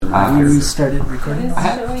You started recording?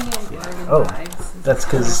 It's showing in Oh, that's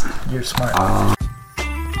because you're smart.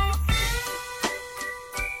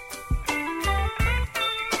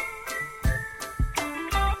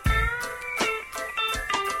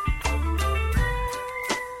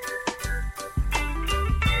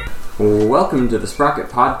 Welcome to the Sprocket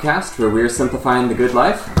Podcast, where we're simplifying the good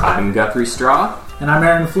life. I'm Guthrie Straw. And I'm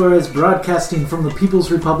Aaron Flores, broadcasting from the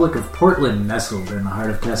People's Republic of Portland, nestled in the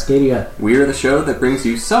heart of Cascadia. We're the show that brings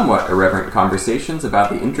you somewhat irreverent conversations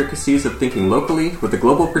about the intricacies of thinking locally with a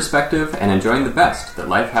global perspective and enjoying the best that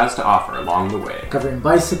life has to offer along the way. Covering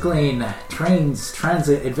bicycling, trains,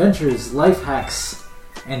 transit, adventures, life hacks,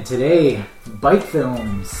 and today, bike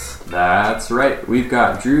films. That's right. We've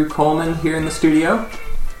got Drew Coleman here in the studio.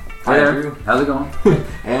 Hi there. Drew. How's it going?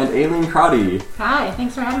 And Aileen Crotty. Hi,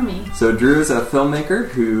 thanks for having me. So Drew is a filmmaker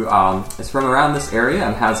who is from around this area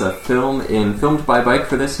and has a film in Filmed by Bike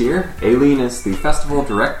for this year. Aileen is the festival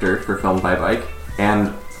director for Filmed by Bike,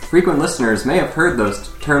 and frequent listeners may have heard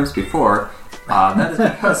those terms before. That is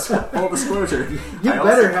because, full disclosure, You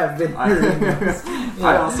better have been hearing this. Yeah.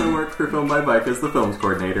 I also work for Filmed by Bike as the films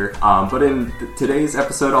coordinator. But in today's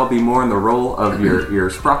episode, I'll be more in the role of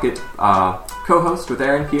your Sprocket co-host with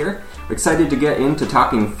Aaron here. I'm excited to get into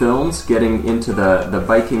talking films, getting into the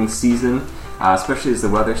biking season, especially as the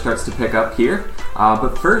weather starts to pick up here.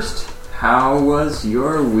 But first, how was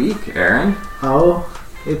your week, Aaron? Oh,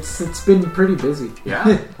 it's been pretty busy.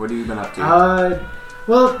 Yeah? What have you been up to?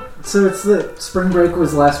 Well, so it's the spring break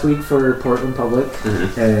was last week for Portland Public,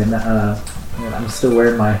 and I'm still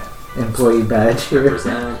wearing my employee badge here.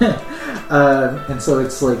 And so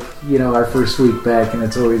it's like, our first week back, and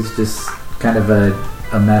it's always just kind of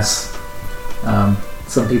a mess.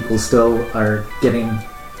 Some people still are getting...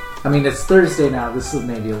 I mean, it's Thursday now. This is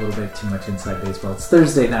maybe a little bit too much inside baseball. It's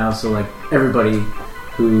Thursday now, so like everybody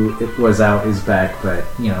who was out is back, but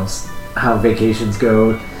how vacations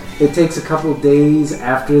go. It takes a couple days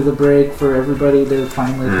after the break for everybody to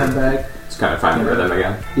finally come back. It's kind of finding rhythm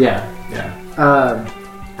again. Yeah.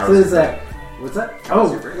 So is that... What's that? How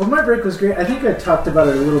was your break? Well, my break was great. I think I talked about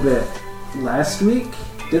it a little bit last week.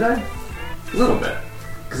 Did I? A little bit.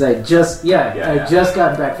 Because I just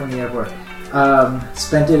got back from the airport.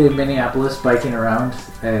 Spent it in Minneapolis biking around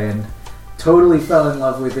and totally fell in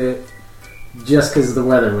love with it just because the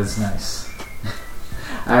weather was nice.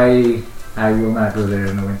 I will not go there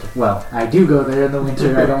in the winter. Well, I do go there in the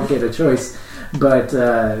winter. I don't get a choice. But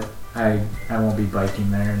I won't be biking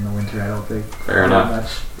there in the winter, I don't think. Fair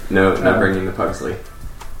enough. No bringing the Pugsley.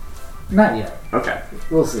 Not yet. Okay.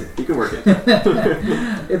 We'll see. You can work it.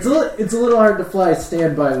 It's a little hard to fly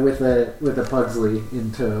standby with a Pugsley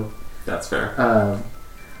in tow. That's fair.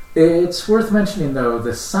 It's worth mentioning, though,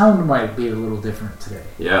 the sound might be a little different today.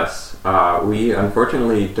 Yes. We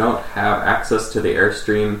unfortunately don't have access to the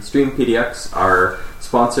Airstream. Stream PDX, our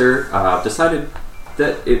sponsor, decided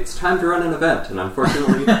that it's time to run an event, and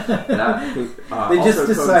unfortunately that they just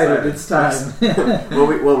decided it's time.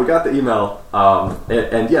 well, we got the email,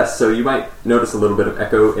 and yes, so you might notice a little bit of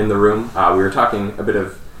echo in the room. We were talking a bit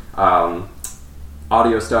of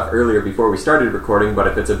audio stuff earlier before we started recording, but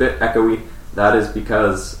if it's a bit echoey, that is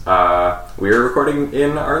because we're recording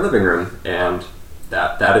in our living room, and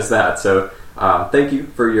that is that. So thank you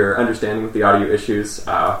for your understanding with the audio issues.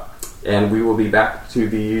 And we will be back to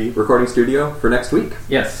the recording studio for next week.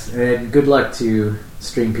 Yes, and good luck to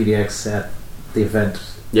Stream PDX at the event.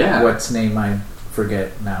 Yeah. What's name I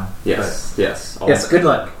forget now. Yes, but yes. Good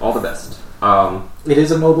luck. All the best. It is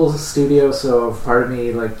a mobile studio, so part of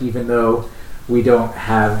me, like, even though we don't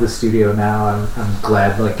have the studio now, I'm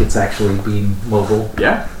glad, like, it's actually being mobile.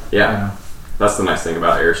 Yeah. That's the nice thing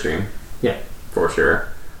about Airstream. Yeah. For sure.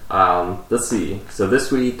 Let's see. So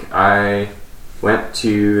this week I went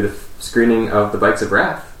to the screening of The Bikes of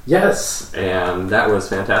Wrath. Yes. And that was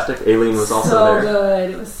fantastic. Aileen was also there. So good.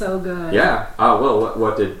 It was so good. Yeah. Well,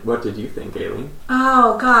 what did you think, Aileen?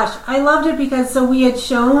 Oh, gosh. I loved it because we had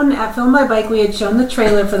shown, at Film by Bike, we had shown the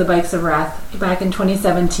trailer for The Bikes of Wrath back in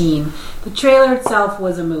 2017. The trailer itself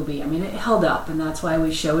was a movie. I mean, it held up, and that's why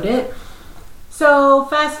we showed it. So,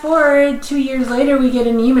 fast forward, 2 years later, we get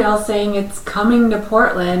an email saying it's coming to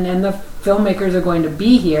Portland, and the filmmakers are going to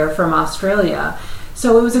be here from Australia.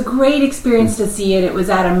 So it was a great experience to see it. It was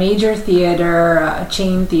at a major theater, a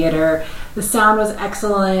chain theater. The sound was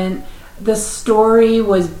excellent. The story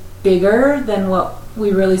was bigger than what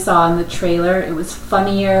we really saw in the trailer. It was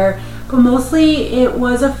funnier, but mostly it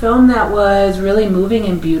was a film that was really moving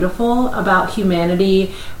and beautiful about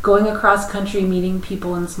humanity, going across country, meeting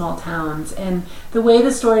people in small towns. And the way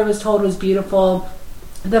the story was told was beautiful.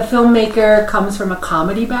 The filmmaker comes from a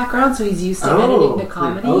comedy background, so he's used to editing the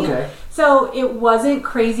comedy. Okay. So it wasn't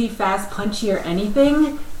crazy fast, punchy or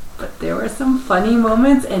anything, but there were some funny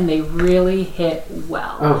moments and they really hit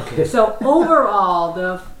well. Okay. So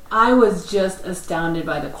overall, I was just astounded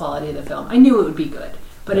by the quality of the film. I knew it would be good,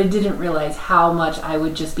 but I didn't realize how much I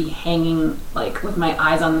would just be hanging like with my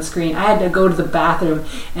eyes on the screen. I had to go to the bathroom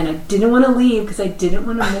and I didn't want to leave because I didn't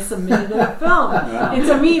want to miss a minute of the film. Wow. And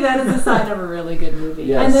to me, that is a sign of a really good movie.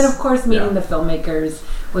 Yes. And then, of course, meeting the filmmakers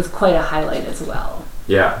was quite a highlight as well.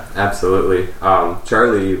 Yeah, absolutely.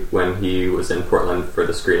 Charlie, when he was in Portland for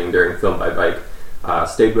the screening during Film by Bike,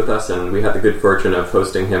 stayed with us, and we had the good fortune of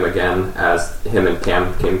hosting him again as him and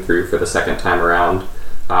Cam came through for the second time around.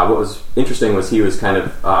 What was interesting was he was kind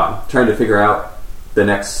of trying to figure out the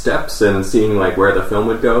next steps and seeing like where the film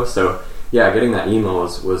would go. So yeah, getting that email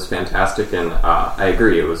was fantastic, and I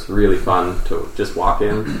agree, it was really fun to just walk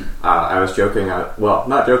in. I was joking,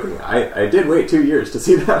 not joking, I did wait 2 years to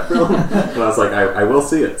see that film, and I was like, I will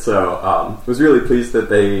see it. So was really pleased that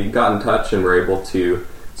they got in touch and were able to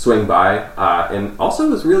swing by, and also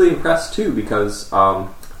was really impressed too, because a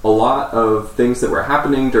lot of things that were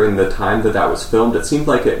happening during the time that was filmed, it seemed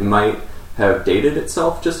like it might have dated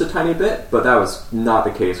itself just a tiny bit, but that was not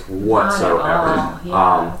the case whatsoever.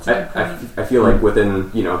 I feel like within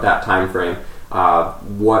that time frame,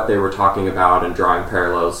 what they were talking about and drawing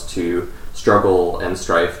parallels to struggle and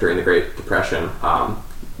strife during the Great Depression,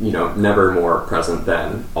 never more present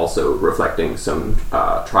than also reflecting some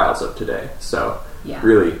trials of today. So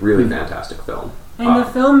really, really fantastic film. And the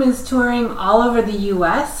film is touring all over the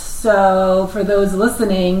U.S., so for those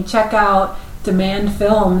listening, check out Demand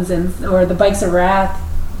Films or the Bikes of Wrath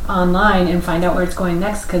online and find out where it's going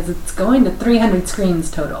next, because it's going to 300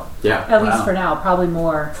 screens total. Yeah. At least for now. Probably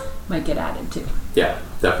more might get added too. Yeah,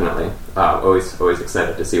 definitely. Always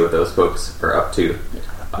excited to see what those folks are up to.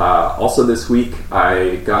 Also this week,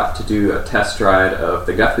 I got to do a test ride of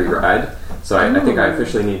the Guthrie ride, so I think I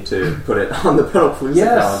officially need to put it on the Pedalpalooza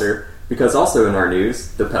calendar, because also in our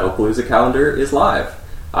news, the Pedalpalooza calendar is live.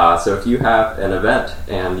 So if you have an event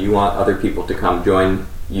and you want other people to come join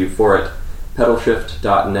you for it,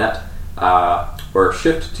 pedalshift.net or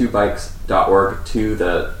shift2bikes.org to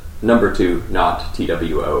the number 2, not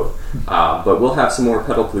TWO. But we'll have some more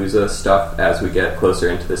Pedalpalooza stuff as we get closer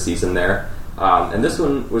into the season there. And this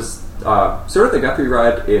one was sort of the Guthrie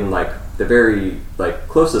ride in like the very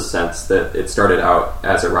closest sense that it started out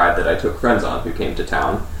as a ride that I took friends on who came to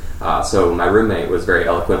town. So my roommate was very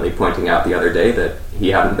eloquently pointing out the other day that he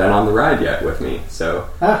hadn't been on the ride yet with me. So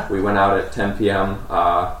we went out at 10 p.m.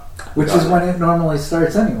 Which is when it normally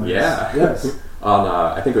starts anyway. Yeah. Yes. On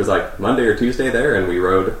I think it was like Monday or Tuesday there, and we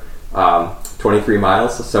rode 23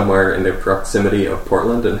 miles somewhere in the proximity of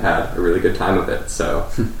Portland and had a really good time of it. So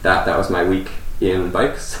that was my week in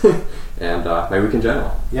bikes and my week in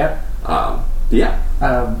general. Yeah.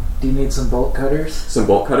 Do you need some bolt cutters? Some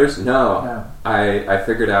bolt cutters? No. I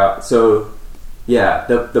figured out. So, yeah,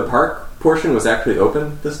 the park portion was actually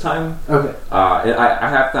open this time. Okay. And I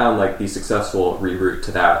have found like the successful reroute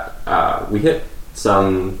to that. We hit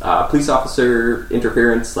some police officer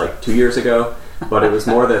interference like 2 years ago, but it was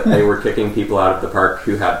more that they were kicking people out of the park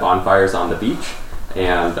who had bonfires on the beach.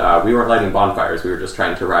 And we weren't lighting bonfires. We were just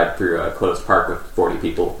trying to ride through a closed park with 40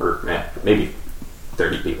 people, or maybe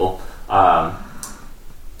 30 people.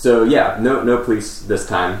 So yeah, no police this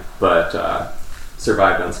time, but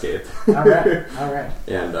survived unscathed. All right.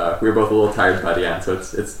 And we were both a little tired by the end, so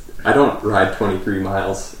it's. I don't ride 23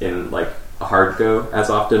 miles in like a hard go as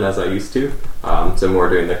often as I used to. So more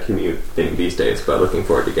doing the commute thing these days, but looking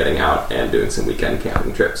forward to getting out and doing some weekend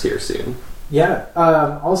camping trips here soon. Yeah.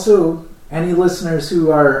 Also, any listeners who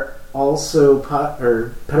are also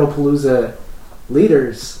Pedalpalooza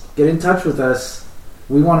leaders, get in touch with us.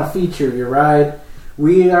 We want to feature your ride.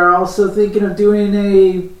 We are also thinking of doing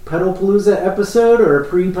a Pedalpalooza episode or a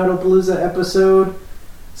pre-Pedalpalooza episode.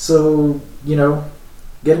 So,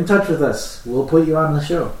 get in touch with us. We'll put you on the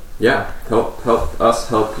show. Yeah, help us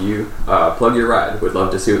help you plug your ride. We'd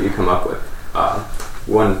love to see what you come up with.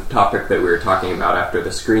 One topic that we were talking about after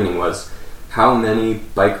the screening was how many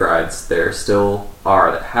bike rides there still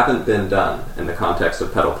are that haven't been done in the context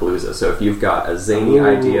of Pedalpalooza. So if you've got a zany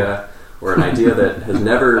idea or an idea that has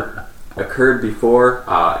never occurred before,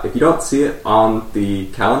 if you don't see it on the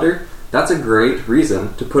calendar, that's a great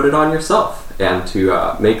reason to put it on yourself and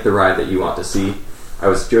to make the ride that you want to see. I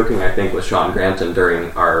was joking, I think, with Sean Granton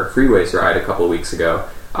during our Freeways ride a couple of weeks ago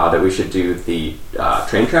that we should do the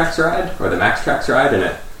train tracks ride or the max tracks ride, and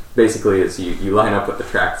it basically is you line up with the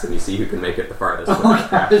tracks and you see who can make it the farthest.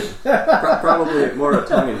 Probably more a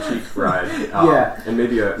tongue-in-cheek ride, and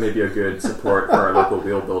maybe a good support for our local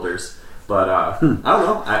wheel builders. But I don't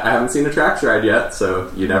know. I haven't seen a track ride yet, so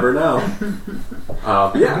you never know.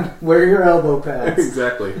 But yeah, wear your elbow pads.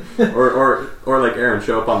 Exactly. Or like Aaron,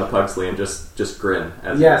 show up on the Pugsley and just grin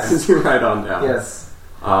as you ride on down. Yes.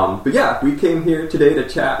 But yeah, we came here today to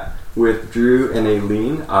chat with Drew and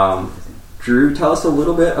Aileen. Drew, tell us a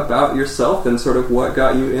little bit about yourself and sort of what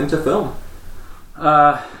got you into film.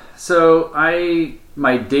 So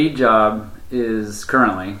my day job is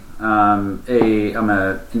currently I'm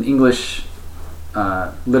an English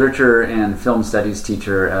literature and film studies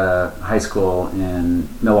teacher at a high school in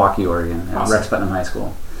Milwaukee, Oregon, at Rex Putnam High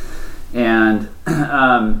School, and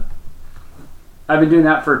I've been doing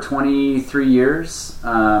that for 23 years.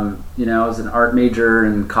 I was an art major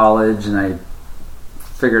in college, and I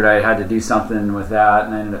figured I had to do something with that,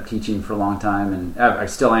 and I ended up teaching for a long time, and I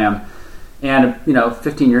still am. And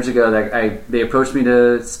 15 years ago, they approached me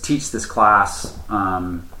to teach this class.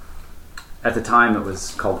 At the time, it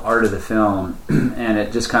was called Art of the Film, and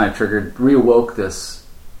it just kind of reawoke this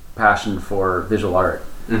passion for visual art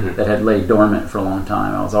that had laid dormant for a long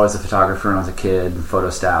time. I was always a photographer when I was a kid, photo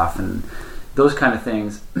staff, and those kind of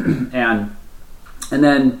things. and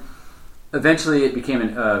then eventually it became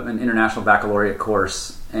an international baccalaureate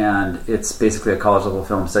course, and it's basically a college level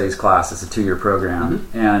film studies class. It's a 2-year program,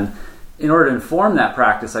 and in order to inform that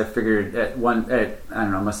practice, I figured I don't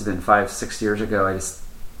know, it must have been 5-6 years ago, I just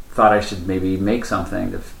thought I should maybe make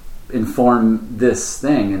something to inform this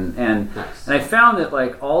thing, and I found that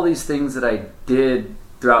like all these things that I did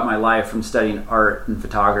throughout my life, from studying art and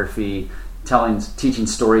photography, teaching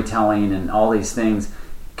storytelling, and all these things,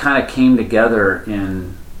 kind of came together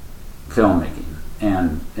in filmmaking,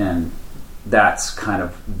 and that's kind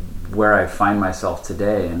of where I find myself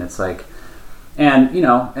today. And it's like, and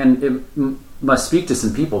it must speak to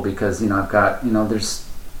some people, because I've got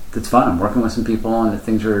it's fun. I'm working with some people, and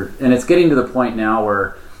and it's getting to the point now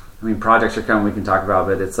where, projects are coming we can talk about,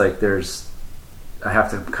 but it's like I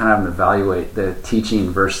have to kind of evaluate the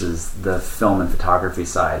teaching versus the film and photography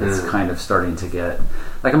side. It's kind of starting to get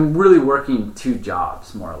like I'm really working 2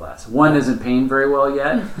 jobs, more or less. One isn't paying very well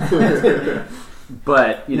yet,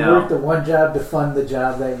 but you work the one job to fund the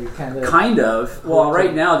job that you kind of. Well,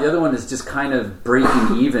 right now the other one is just kind of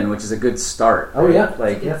breaking even, which is a good start. Oh yeah,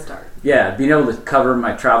 like good start. Yeah, being able to cover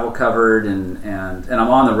my travel covered, and I'm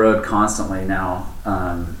on the road constantly now,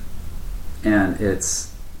 and it's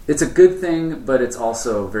a good thing, but it's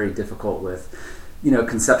also very difficult with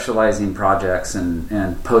conceptualizing projects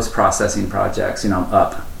and post processing projects.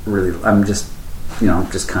 I'm just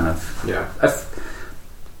kind of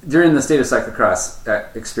during the State of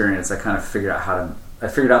Cyclocross experience, I kind of figured out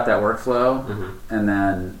that workflow,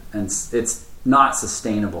 and it's not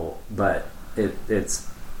sustainable, but it's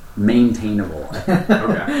maintainable.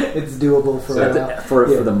 Okay. It's doable for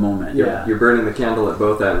the moment. You're burning the candle at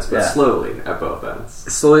both ends, but slowly at both ends.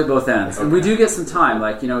 Slowly at both ends. Okay. And we do get some time.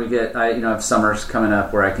 Like, I have summers coming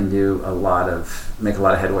up where I can make a lot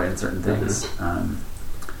of headway in certain things.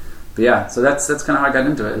 But yeah, so that's kind of how I got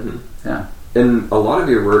into it. Yeah. And a lot of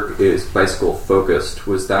your work is bicycle focused.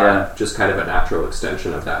 Was that just kind of a natural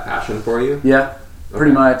extension of that passion for you? Yeah,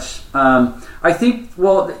 pretty much. I think,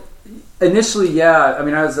 initially, I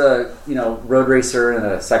was a road racer and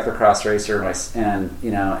a cyclocross racer, and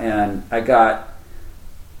I got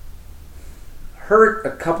hurt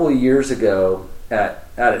a couple of years ago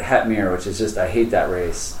at Hetmere, which is just, I hate that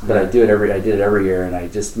race, but I did it every year, and I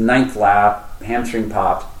just 9th lap, hamstring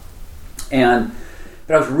popped, but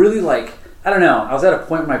I was really like, I don't know, I was at a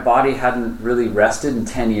point where my body hadn't really rested in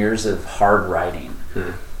 10 years of hard riding,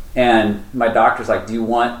 and my doctor's like, do you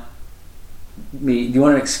want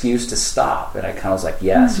an excuse to stop? And I kind of was like,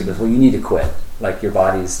 yes. He goes, well, you need to quit. Like, you're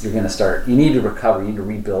going to start, you need to recover, you need to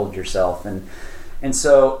rebuild yourself. And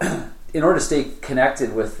so in order to stay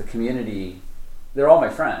connected with the community, they're all my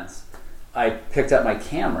friends, I picked up my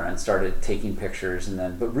camera and started taking pictures,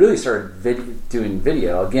 but really started doing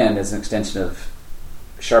video, again, as an extension of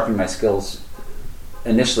sharpening my skills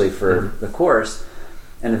initially for the course.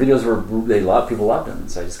 And the videos people loved them,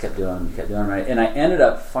 so I just kept doing them, right? And I ended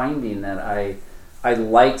up finding that I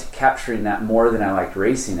liked capturing that more than I liked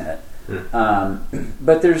racing it.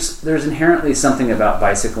 But there's inherently something about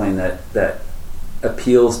bicycling that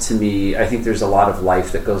appeals to me. I think there's a lot of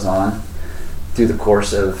life that goes on through the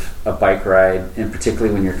course of a bike ride, and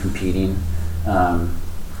particularly when you're competing.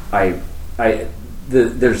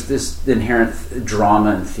 There's this inherent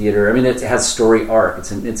drama in theater. I mean, it has story arc.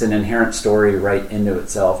 It's an inherent story right into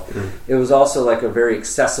itself. It was also like a very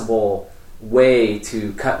accessible way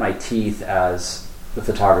to cut my teeth as a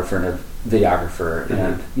photographer and a videographer,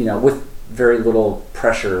 and with very little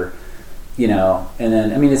pressure, and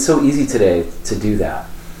then, I mean, it's so easy today to do that.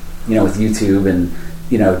 with YouTube and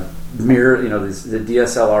mirror, the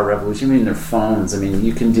DSLR revolution. I mean, their phones. I mean,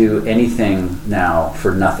 you can do anything now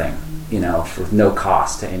for nothing. For no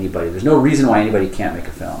cost to anybody. There's no reason why anybody can't make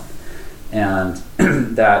a film, and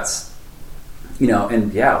that's. It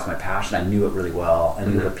was my passion. I knew it really well. I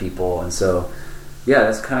knew the people. And so,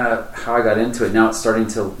 that's kind of how I got into it. Now it's starting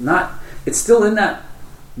to it's still in that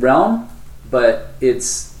realm, but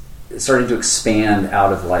it's starting to expand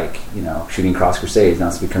out of shooting Cross Crusades. Now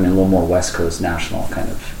it's becoming a little more West Coast national kind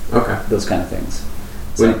of, those kind of things.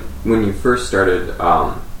 So, when you first started,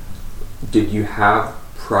 did you have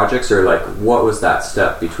projects, or what was that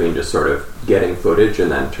step between just sort of getting footage and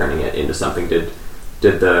then turning it into something? Did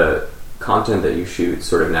the content that you shoot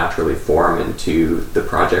sort of naturally form into the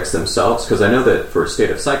projects themselves? Because I know that for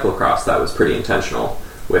State of Cyclocross that was pretty intentional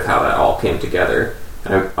with how that all came together.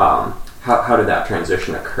 And how did that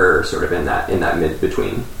transition occur sort of in that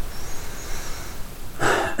mid-between?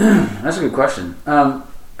 That's a good question.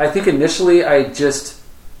 I think initially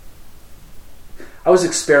I was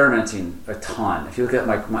experimenting a ton. If you look at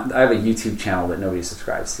I have a YouTube channel that nobody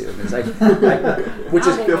subscribes to. It's which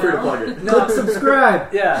is feel free to plug it. No,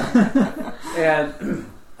 subscribe. Yeah. And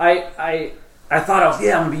I thought I'm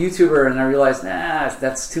gonna be a YouTuber, and I realized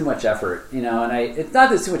that's too much effort. And it's not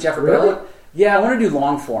that it's too much effort, really? but I want to do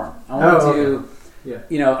long form. I want to do.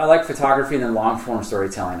 Yeah. I like photography and then long form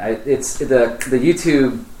storytelling. It's the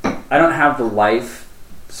YouTube. I don't have the life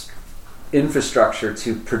infrastructure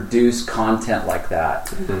to produce content like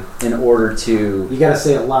that in order to. You got to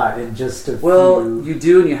say a lot in just a few. You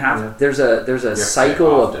do, and you have. Yeah. There's a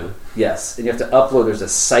cycle of yes, and you have to upload. There's a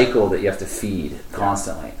cycle that you have to feed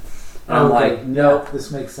constantly. And I'm like, nope.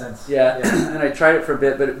 This makes sense. Yeah. And I tried it for a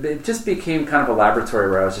bit, but it just became kind of a laboratory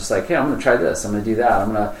where I was just like, hey, I'm going to try this. I'm going to do that.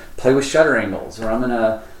 I'm going to play with shutter angles, or I'm going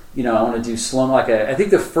to, I want to do slow. I think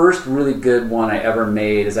the first really good one I ever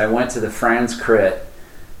made is I went to the Franz Crit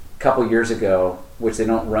a couple years ago, which they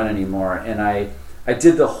don't run anymore, and I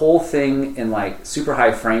did the whole thing in super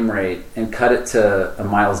high frame rate and cut it to a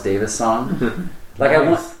Miles Davis song.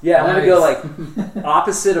 Nice. I want to go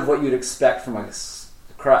opposite of what you'd expect from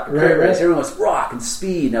right. Everyone was rock and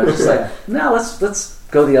speed, and I was just no, let's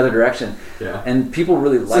go the other direction. Yeah. And people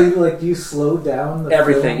really liked. So you slowed down the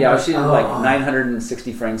everything. Film? Yeah, I was shooting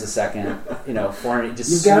 960 frames a second. 400.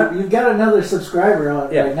 Just you've got another subscriber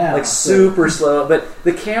on right now. Super slow. But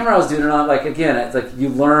the camera I was doing it on, again, it's you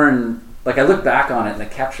learn. I look back on it, and the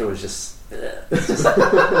capture was just. It's just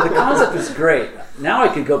the concept was great. Now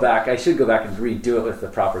I should go back and redo it with the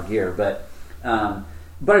proper gear, but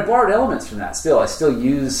I borrowed elements from that. I still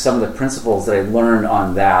use some of the principles that I learned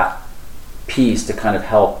on that piece to kind of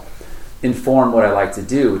help inform what I like to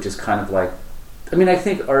do, which is kind of I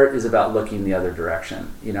think art is about looking the other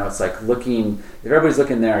direction. It's looking, if everybody's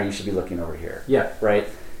looking there, you should be looking over here. Yeah. Right?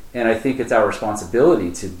 And I think it's our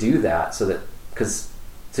responsibility to do that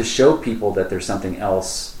to show people that there's something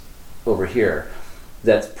else over here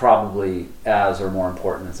that's probably as or more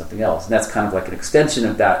important than something else. And that's kind of an extension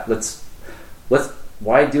of that. Let's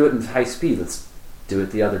why do it in high speed? Let's do it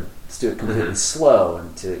completely slow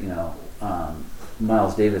and to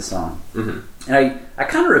Miles Davis song. And I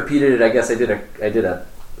kind of repeated it. I guess I did a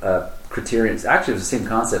Criterion. Actually, it was the same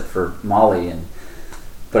concept for Molly,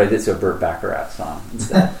 but I did to a Burt Bacharach song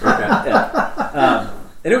instead.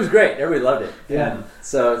 And it was great. Everybody loved it. Yeah. And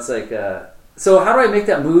so it's so how do I make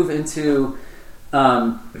that move into?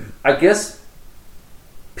 I guess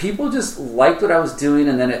people just liked what I was doing,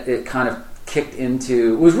 and then it kind of kicked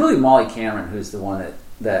into. It was really Molly Cameron who's the one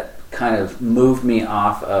that kind of moved me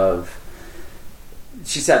off of.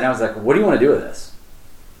 She sat down and was like, "What do you want to do with this?"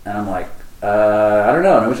 And I'm like, "I don't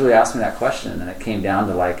know." And nobody really asked me that question, and it came down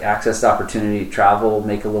to access to opportunity, travel,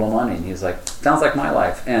 make a little money. And he's like, "Sounds like my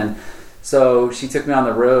life." And so she took me on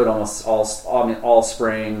the road almost all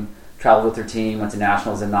spring. Traveled with her team, went to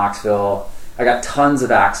nationals in Knoxville. I got tons of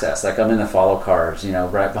access. I'm in the follow cars,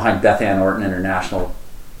 right behind Beth Ann Orton International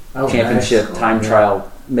Championship time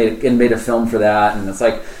trial. Made a film for that, and it's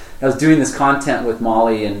I was doing this content with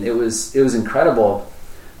Molly, and it was incredible.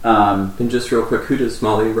 And just real quick, who does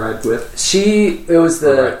Molly ride with? It was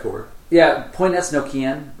ride for? Yeah, Pointe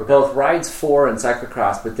Nokian, both rides for and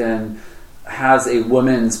cyclocross, but then has a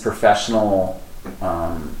women's professional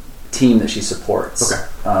team that she supports.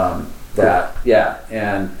 Okay.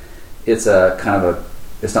 And it's a kind of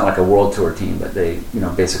it's not like a world tour team, but they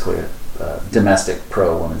basically a domestic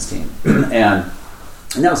pro women's team, and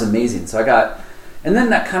that was amazing. So and then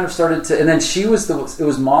that kind of started to, and then it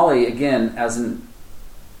was Molly again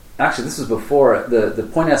actually this was before the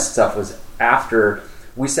Pointe stuff was after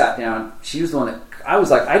we sat down. She was the one that I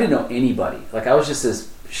was I didn't know anybody. I was just this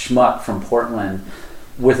schmuck from Portland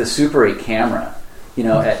with a Super 8 camera. You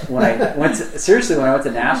know, when I went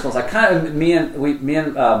to nationals, I kind of me and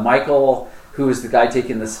Michael, who was the guy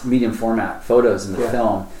taking this medium format photos in the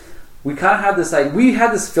film, we kind of had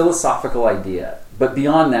this philosophical idea, but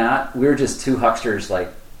beyond that, we were just two hucksters like,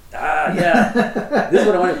 this is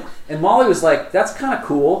what I want to. And Molly was like, that's kind of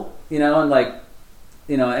cool, you know, and like,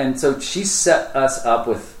 you know, and so she set us up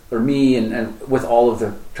with, or me, and with all of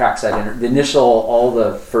the trackside all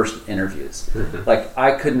the first interviews. Like,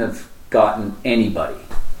 I couldn't have gotten anybody,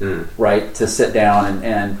 right, to sit down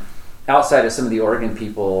and outside of some of the Oregon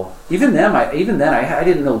people, even then I didn't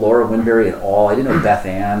know Laura Winberry at all. I didn't know Beth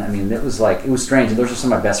Ann. I mean, it was strange. And those are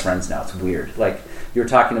some of my best friends now. It's weird. Like, you were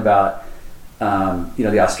talking about, you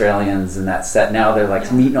know, the Australians and that set. Now they're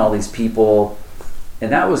like meeting all these people,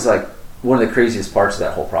 and that was like one of the craziest parts of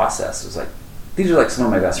that whole process. It was like, these are like some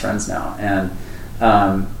of my best friends now. And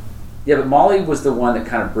but Molly was the one that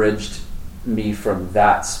kind of bridged me from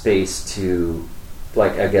that space to,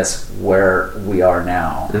 like, I guess where we are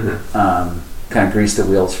now. Kind of greased the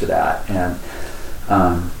wheels for that. And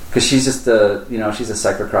because she's just she's a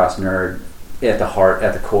cyclocross nerd at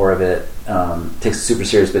the core of it. Takes it super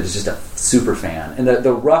serious, but is just a super fan. And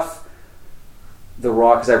the raw,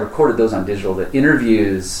 because I recorded those on digital, the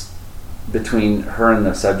interviews between her and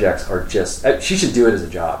the subjects are just, she should do it as a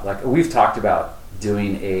job. Like, we've talked about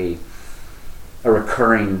doing a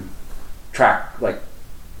recurring track, like,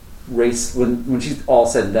 race when she's all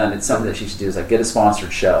said and done. It's something that she should do, is like get a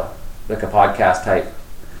sponsored show, like a podcast type.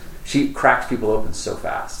 She cracks people open so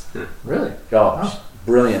fast. Really? She's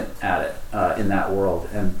brilliant at it in that world.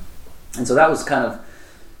 And so that was kind of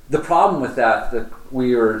the problem with that.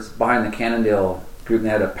 We were behind the Cannondale group, and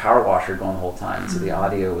they had a power washer going the whole time, so the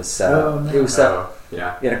audio was set up. No. It was set up.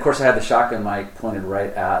 And of course I had the shotgun mic pointed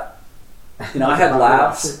right at, you know, I had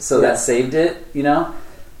laps, so that saved it, you know.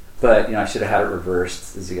 But, you know, I should have had it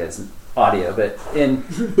reversed, as you guys audio. But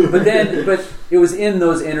it was in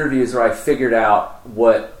those interviews where I figured out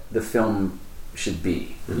what the film should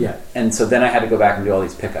be. Yeah. And so then I had to go back and do all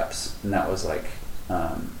these pickups, and that was like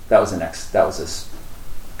that was this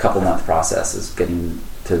couple month process, is getting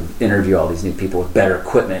to interview all these new people with better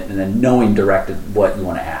equipment, and then knowing directed what you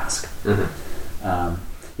want to ask. But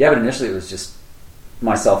initially it was just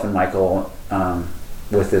myself and Michael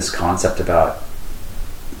with this concept about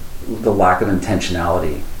the lack of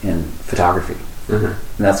intentionality in photography, and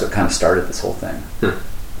that's what kind of started this whole thing. Because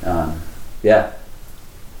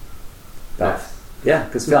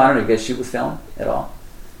Phil, I don't know, you guys shoot with film at all?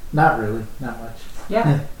 Not really, not much.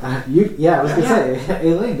 Yeah. I was gonna say,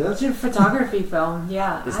 Elaine does. Shoot photography film,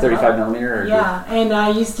 yeah. It's 35 millimeter? And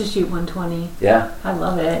I used to shoot 120. Yeah. I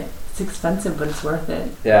love it. It's expensive, but it's worth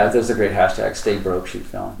it. Yeah, there's a great hashtag, stay broke, shoot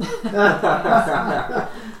film. Yeah.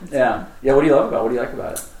 What do you love about it? What do you like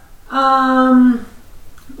about it?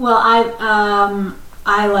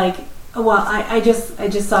 I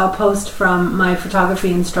just saw a post from my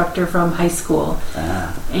photography instructor from high school,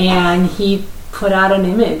 and he put out an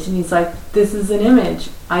image, and he's like, this is an image.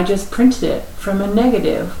 I just printed it from a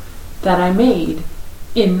negative that I made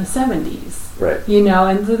in the 70s. Right. You know,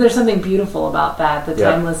 and so there's something beautiful about that, the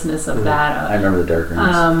timelessness of that. I remember the dark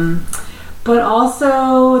rooms. But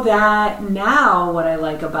also that now what I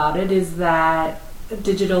like about it is that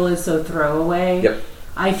digital is so throwaway. Yep.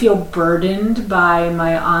 I feel burdened by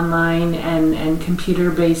my online and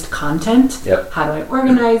computer-based content. Yep. How do I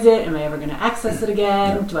organize it? Am I ever going to access it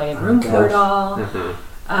again? Yep. Do I have room for it all?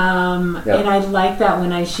 And I like that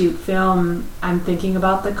when I shoot film, I'm thinking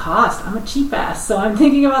about the cost. I'm a cheap ass, so I'm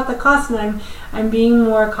thinking about the cost, and I'm being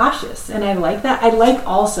more cautious. And I like that. I like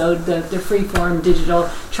also the free-form digital,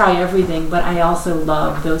 try everything, but I also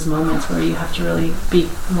love those moments where you have to really be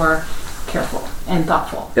more careful and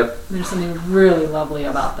thoughtful. Yep. There's something really lovely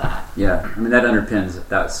about that. Yeah, I mean, that underpins,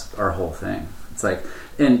 that's our whole thing. It's like,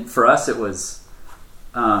 and for us it was,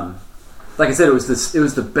 like I said, it was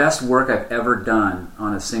the best work I've ever done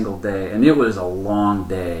on a single day, and it was a long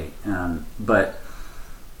day, but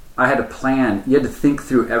I had to plan. You had to think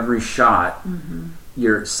through every shot,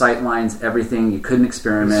 your sight lines, everything. You couldn't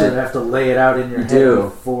experiment. You sort of have to lay it out in your head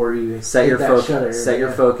before you set your focus. Shutter. Set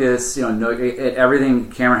your focus. You know, everything.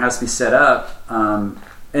 Camera has to be set up. And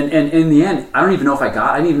in the end, I didn't even know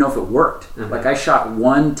if it worked. Like, I shot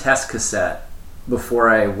one test cassette before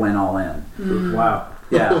I went all in. Wow.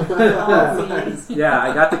 Yeah. Yeah,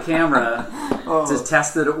 I got the camera to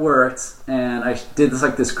test that it worked, and I did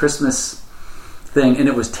this Christmas thing, and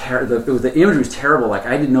it was the image was terrible. Like,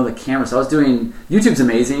 I didn't know the camera, so I was doing. YouTube's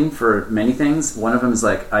amazing for many things. One of them is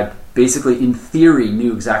like, I basically, in theory,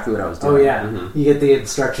 knew exactly what I was doing. Oh yeah, you get the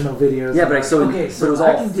instructional videos. Yeah, but it was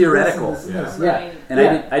all theoretical. Right. And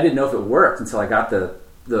I didn't know if it worked until I got the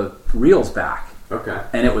the reels back. Okay.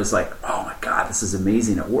 And it was like, oh my God, this is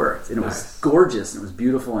amazing. It worked. And it was gorgeous and it was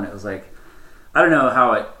beautiful. And it was like, I don't know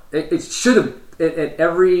how it should have,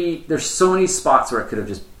 there's so many spots where it could have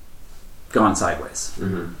just gone sideways.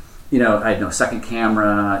 Mm-hmm. You know, I had no second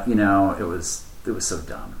camera, you know, it was so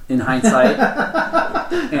dumb in hindsight.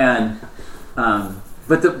 And,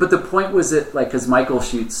 but the point was that, like, cause Michael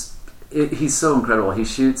shoots, he's so incredible. He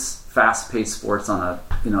shoots fast-paced sports on a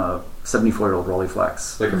 74-year-old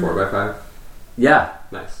Rolleiflex. Like a 4x5? Yeah.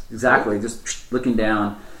 Nice. Exactly. Just looking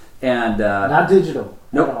down. And not digital.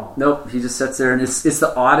 Nope. He just sits there, and it's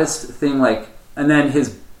the oddest thing. Like, and then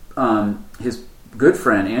his good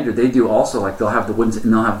friend Andrew, they do also, like, they'll have the wooden,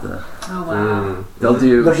 and they'll have the. Oh wow. They'll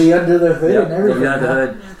be under the hood and everything. They'll be under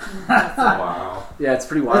the hood. Wow. Yeah, it's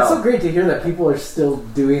pretty wild. It's so great to hear that people are still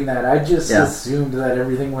doing that. I just assumed that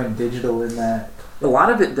everything went digital in that. A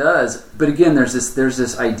lot of it does, but again, there's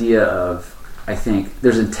this idea of, I think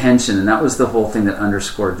there's intention, and that was the whole thing that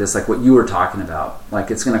underscored this, like what you were talking about.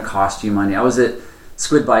 Like, it's going to cost you money. I was at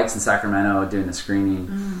Squid Bikes in Sacramento doing the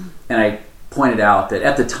screening, and I pointed out that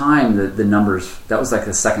at the time the numbers, that was like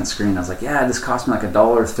the second screen. I was like, yeah, this cost me like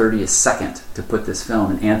 $1.30 a second to put this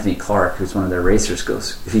film. And Anthony Clark, who's one of their racers,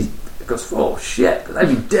 goes, oh shit, I'd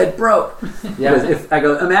be dead broke.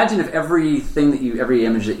 Imagine if every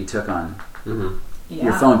image that you took on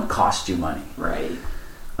your phone cost you money, right?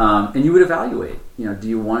 And you would evaluate, do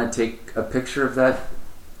you want to take a picture of that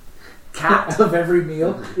cat? Of every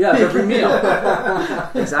meal? Yeah, of every meal.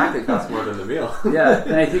 Exactly. It costs more than the meal. Yeah,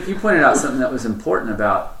 and I think you pointed out something that was important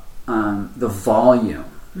about the volume.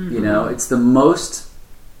 It's the most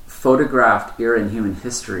photographed era in human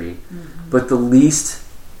history, but the least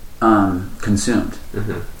consumed.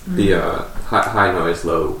 The high noise,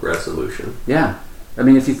 low resolution. Yeah. I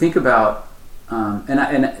mean, if you think about...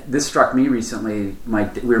 and this struck me recently.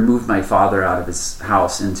 We moved my father out of his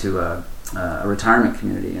house into a retirement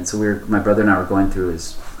community, and so my brother and I were going through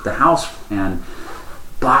the house and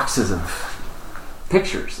boxes of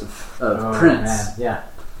pictures of prints. Man. Yeah,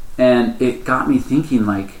 and it got me thinking,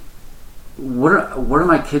 like, what are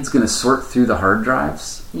my kids going to sort through the hard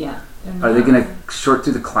drives? Yeah, are they going to sort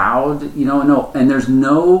through the cloud? No, and there's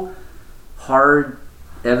no hard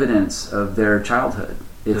evidence of their childhood.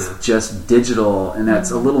 It's just digital, and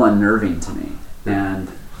that's a little unnerving to me. And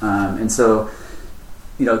so,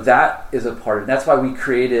 that is a part. That's why we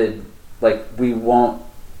created, like, we don't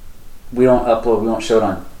upload, we won't show it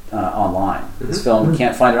on online. This film, we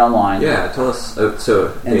can't find it online. Yeah, tell us. So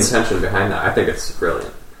the intention behind that, I think it's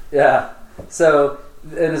brilliant. Yeah. So,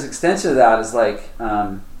 and as extension of that is like,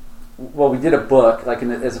 we did a book, like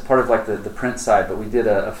as a part of like the print side, but we did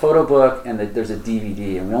a photo book, and there's a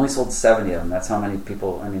DVD, and we only sold 70 of them. That's how many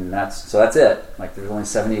people. I mean, that's it. Like, there's only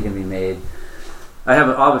 70 going to be made.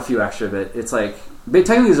 I'll have a few extra, but it's like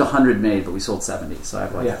technically there's 100 made, but we sold 70, so I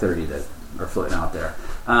have like 30 that are floating out there.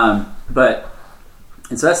 And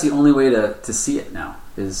so that's the only way to see it now.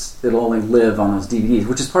 Is it'll only live on those DVDs,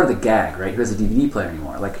 which is part of the gag, right? Who has a DVD player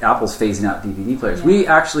anymore? Like, Apple's phasing out DVD players. Yeah. We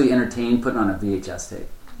actually entertain putting on a VHS tape.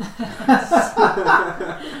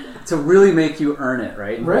 To really make you earn it,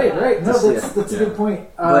 right? Right. No, that's a good point.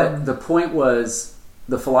 But the point was,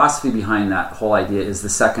 the philosophy behind that whole idea is the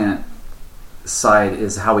second side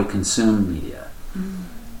is how we consume media.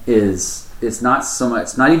 It's not so much,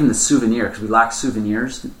 it's not even the souvenir, because we lack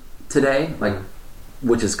souvenirs today, like,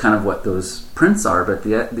 which is kind of what those prints are. But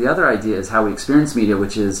the other idea is how we experience media,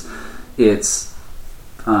 which is it's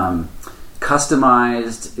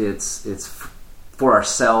customized. It's for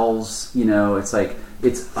ourselves. It's like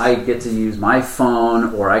I get to use my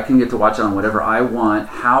phone, or I can get to watch it on whatever I want,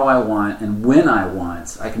 how I want, and when I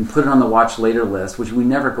want. I can put it on the watch later list, which we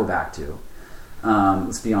never go back to.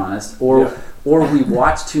 Let's be honest. Or we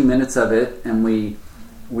watch 2 minutes of it and we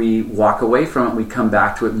walk away from it. We come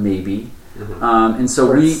back to it maybe. And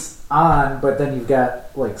so it's on, but then you've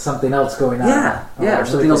got like something else going on. Or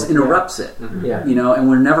something else interrupts it. And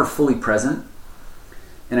we're never fully present.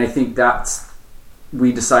 And I think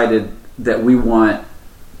we decided that we want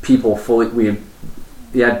people fully.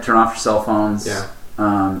 You had to turn off your cell phones. You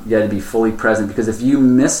had to be fully present, because if you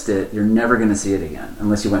missed it, you're never going to see it again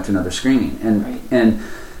unless you went to another screening. And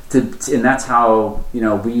that's how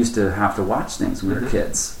we used to have to watch things when we were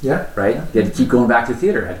kids. Right. You had to keep going back to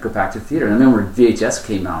theater. I had to go back to theater. And then when VHS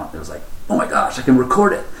came out, it was like, oh my gosh, I can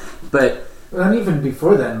record it. But and even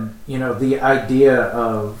before then, the idea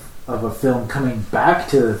of a film coming back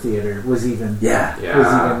to the theater was even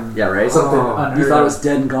right. Something unheard you thought of. it was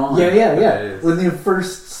dead and gone. Yeah. When the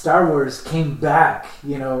first Star Wars came back,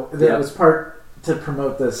 that was part to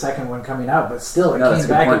promote the second one coming out, but still, it that's came a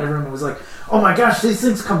good back point. and everyone was like, "Oh my gosh, these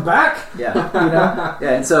things come back!" Yeah. You know?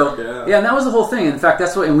 And so, and that was the whole thing. In fact,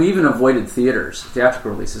 that's what, and we even avoided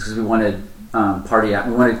theatrical releases, because we wanted we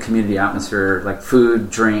wanted community atmosphere, like food,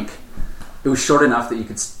 drink. It was short enough that you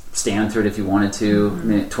could stand through it if you wanted to. I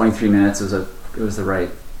mean, 23 minutes was the right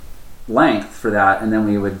length for that, and then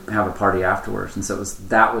we would have a party afterwards. And so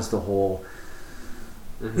that was the whole.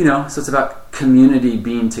 You know, so it's about community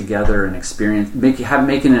being together and experience,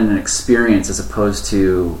 making it an experience as opposed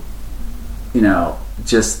to, you know,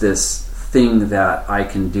 just this thing that I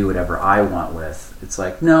can do whatever I want with. It's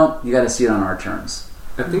like, no, you got to see it on our terms.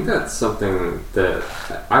 I think that's something that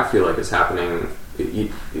I feel like is happening.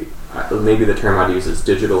 Maybe the term I'd use is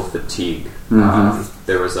digital fatigue.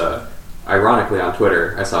 There was ironically on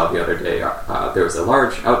Twitter, I saw the other day, there was a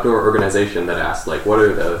large outdoor organization that asked, like, what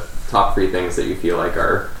are the top 3 things that you feel like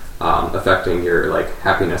are affecting your like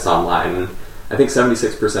happiness online? And I think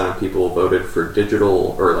 76% of people voted for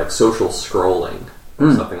digital or like social scrolling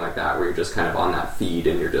or something like that, where you're just kind of on that feed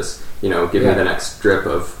and you're just, you know, give me the next drip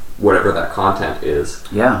of whatever that content is.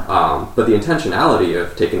 But the intentionality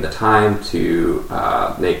of taking the time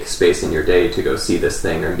to make space in your day to go see this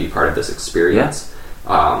thing or be part of this experience,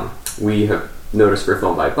 we have noticed for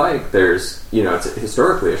Film by Bike, there's, you know, it's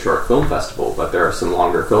historically a short film festival, but there are some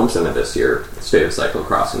longer films in it this year, State of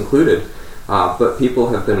Cyclocross included. But people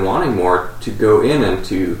have been wanting more to go in and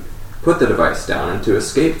to put the device down and to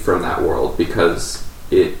escape from that world, because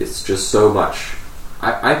it's just so much.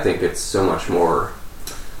 I think it's so much more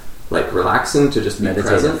like relaxing to just be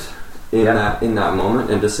present in that moment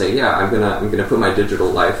and to say, I'm gonna put my digital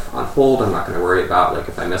life on hold. I'm not gonna worry about like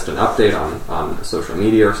if I missed an update on social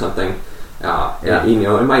media or something. And, you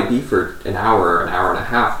know, it might be for an hour and a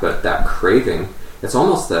half, but that craving, it's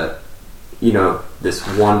almost that, you know, this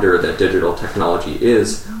wonder that digital technology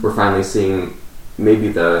is. We're finally seeing maybe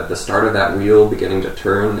the start of that wheel beginning to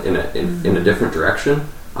turn in a different direction.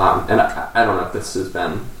 And I don't know if this has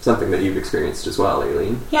been something that you've experienced as well,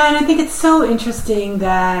 Aileen. Yeah, and I think it's so interesting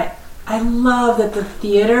that I love that the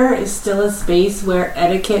theater is still a space where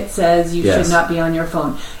etiquette says you should not be on your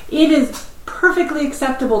phone. It is perfectly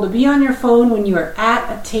acceptable to be on your phone when you are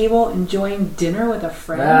at a table enjoying dinner with a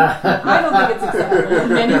friend. I don't think it's acceptable.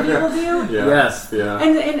 Many people do. Yes.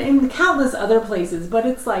 And countless other places, but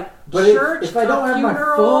it's like church, if I don't have my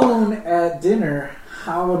phone at dinner,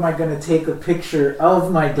 how am I going to take a picture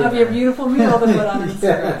of my dinner? Of your beautiful meal to put on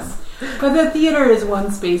Instagram. But the theater is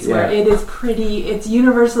one space where it is it's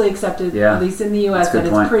universally accepted, at least in the U.S., that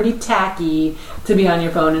it's pretty tacky to be on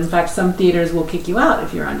your phone. In fact, some theaters will kick you out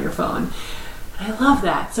if you're on your phone. I love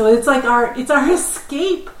that. So it's like our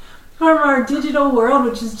escape from our digital world,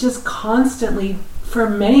 which is just constantly, for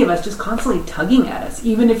many of us, just constantly tugging at us.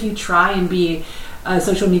 Even if you try and be a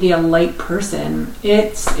social media light person,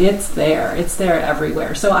 it's there. It's there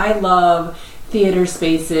everywhere. So I love theater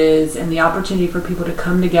spaces and the opportunity for people to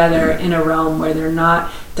come together in a realm where they're not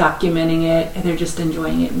documenting it and they're just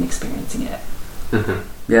enjoying it and experiencing it.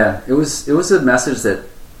 Yeah, it was a message that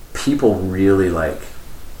people really like.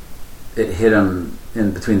 It hit them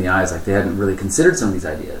in between the eyes, like they hadn't really considered some of these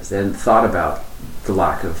ideas. They hadn't thought about the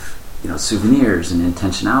lack of, you know, souvenirs and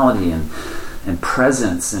intentionality and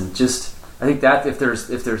presence, and just, I think that if there's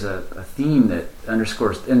a theme that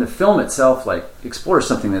underscores, and the film itself like explores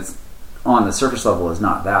something that's on the surface level is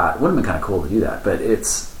not that. It would have been kind of cool to do that, but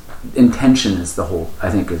it's intention is the whole.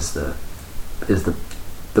 I think is the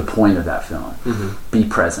point of that film. Be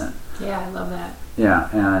present. Yeah, I love that. Yeah,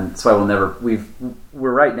 and so I will never.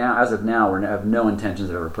 We're right now, as of now, we have no intentions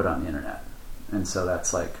of ever put it on the internet, and so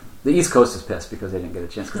that's like the East Coast is pissed because they didn't get a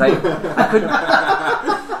chance because I couldn't.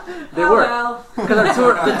 They were because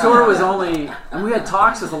the tour was only, and we had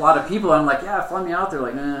talks with a lot of people. I'm like, yeah, fly me out there,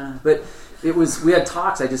 like, nah, but. We had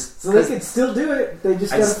talks. So they could still do it. They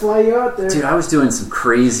just got to fly you out there. Dude, I was doing some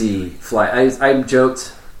crazy flight. I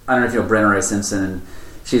joked. I don't know if you know Brenna Rice Simpson. And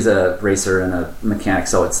she's a racer and a mechanic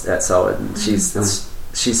at Selwood. And she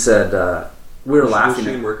said we were laughing. Was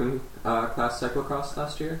she in working class cyclocross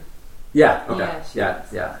last year? Yeah. Okay.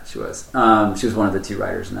 Yeah. She was. She was one of the 2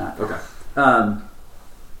 riders in that. Okay.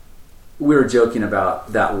 We were joking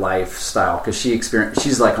about that lifestyle because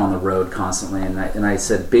she's like on the road constantly, and I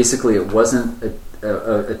said basically it wasn't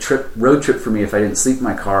a road trip for me if I didn't sleep in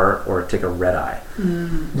my car or take a red eye.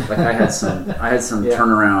 Like I had some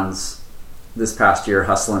turnarounds this past year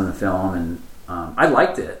hustling the film, and I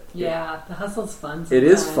liked it. Yeah, the hustle's fun. It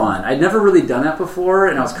is fun. I'd never really done that before,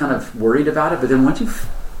 and I was kind of worried about it. But then once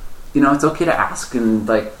you know, it's okay to ask, and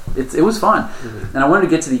like it was fun. And I wanted to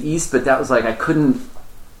get to the east, but that was like I couldn't.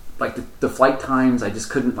 Like the flight times, I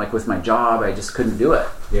just couldn't, like with my job, I just couldn't do it.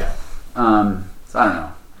 Yeah. So I don't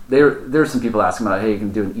know. There are some people asking about, hey, you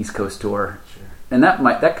can do an East Coast tour. Sure. And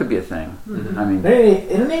that could be a thing. Mm-hmm. I mean,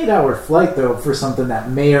 in an 8-hour flight though, for something that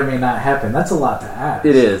may or may not happen, that's a lot to ask.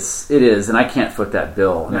 It is, and I can't foot that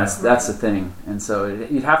bill, and Yeah. that's the thing. And so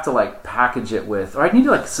you'd have to like package it with, or I'd need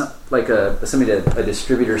a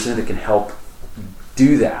distributor, somebody that can help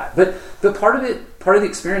do that. But part of the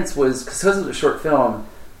experience was because it was a short film.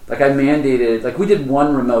 Like I mandated, like we did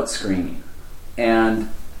one remote screening, and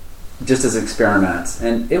just as experiments,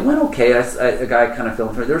 and it went okay. A guy kind of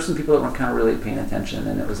filmed for. There were some people that weren't kind of really paying attention,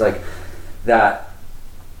 and it was like that.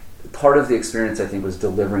 Part of the experience, I think, was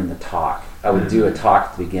delivering the talk. I would do a talk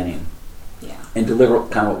at the beginning, and deliver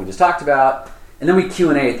kind of what we just talked about, and then we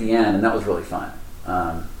Q&A at the end, and that was really fun.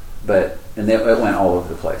 It went all over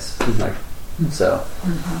the place.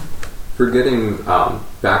 For getting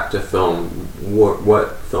back to film,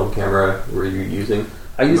 what film camera were you using?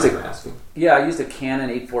 I used a Canon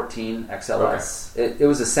 814 XLS. Okay. It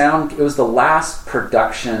was the last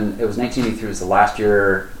production. It was 1983. It was the last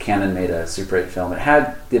year Canon made a Super 8 film. It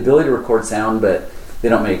had the ability to record sound, but they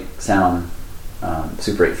don't make sound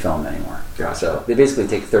Super 8 film anymore. Gotcha. So they basically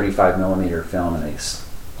take 35 millimeter film and they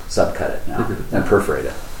subcut it now and perforate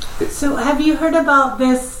it. So have you heard about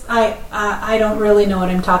this? I don't really know what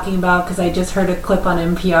I'm talking about because I just heard a clip on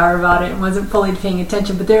NPR about it and wasn't fully paying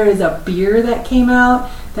attention. But there is a beer that came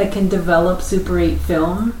out that can develop Super 8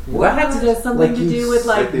 film. What? It has something to do with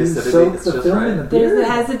like the acidity. It's just right. in the beer. It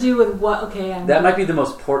has to do with what? Okay, that might be the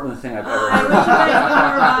most Portland thing I've ever I heard. wish you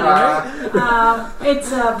guys knew more about it.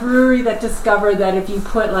 It's a brewery that discovered that if you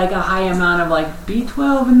put like a high amount of like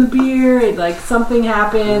B12 in the beer, it like something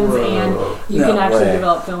happens and you can actually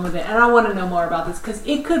develop film with it. And I want to know more about this because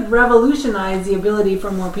it could revolutionize the ability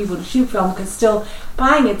for more people to shoot film. Because still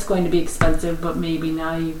buying it's going to be expensive, but maybe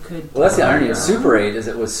now you could. Well, that's the irony of Super 8 is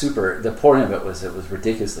it was super. The point of it was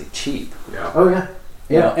ridiculously cheap. Yeah. Oh yeah.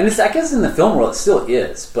 You know, and it's, I guess in the film world it still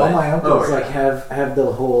is. But all my uncles have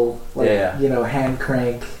the whole hand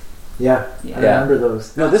crank. Yeah, I remember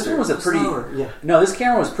those. No, this one was this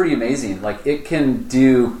camera was pretty amazing. Like it can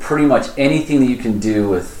do pretty much anything that you can do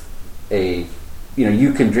with a.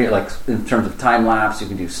 You can do like in terms of time lapse. You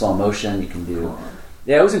can do slow motion. You can do.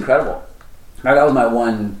 Yeah, it was incredible. That was my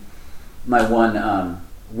one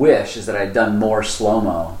wish is that I'd done more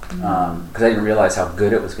slow-mo because I didn't realize how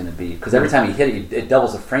good it was going to be. Because every time you hit it, it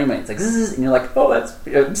doubles the frame rate. It's like zzz, and you're like, oh, that's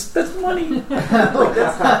money. Like,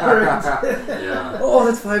 that's yeah. Oh,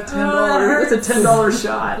 that's $10. That's a $10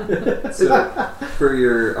 shot. So for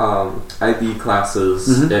your IB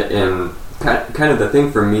classes, and kind of the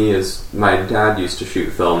thing for me is my dad used to shoot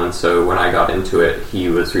film, and so when I got into it, he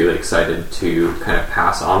was really excited to kind of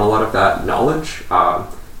pass on a lot of that knowledge.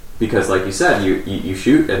 Because, like you said, you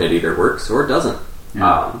shoot and it either works or it doesn't.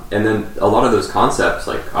 Yeah. And then a lot of those concepts,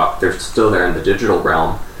 like they're still there in the digital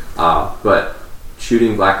realm, but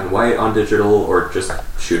shooting black and white on digital or just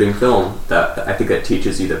shooting film, that I think that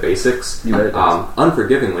teaches you the basics,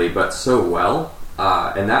 unforgivingly, but so well.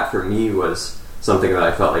 And that for me was something that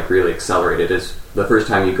I felt like really accelerated. Is the first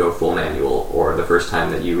time you go full manual, or the first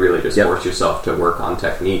time that you really just force yourself to work on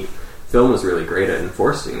technique. Film is really great at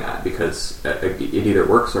enforcing that because it either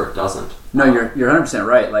works or it doesn't. No, you're 100%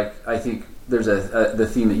 right. Like I think there's the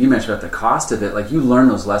theme that you mentioned about the cost of it. Like you learn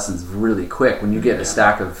those lessons really quick when you get a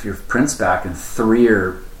stack of your prints back and 3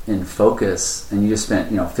 are in focus, and you just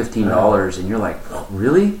spent $15, and you're like, oh,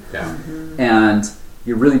 really? Yeah. And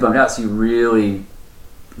you're really bummed out. So you really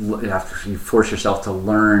you force yourself to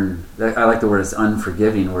learn. I like the word is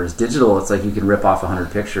unforgiving. Whereas digital, it's like you can rip off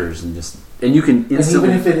 100 pictures and you can instantly.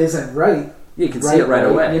 And even if it isn't right, you can see it right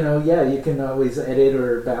away. You can always edit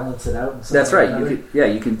or balance it out. That's right.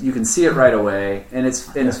 You can see it right away, and it's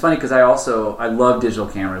funny because I love digital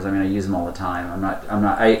cameras. I mean, I use them all the time.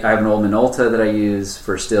 I have an old Minolta that I use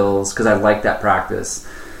for stills because I like that practice.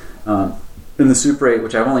 In the Super 8,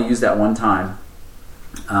 which I've only used that one time.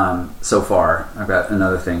 So far, I've got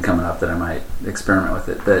another thing coming up that I might experiment with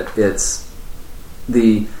it. But it's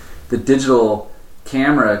the digital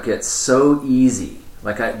camera gets so easy.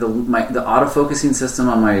 Like the autofocusing system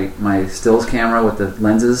on my stills camera with the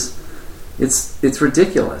lenses, it's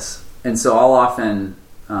ridiculous. And so I'll often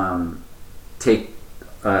take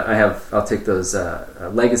I'll take those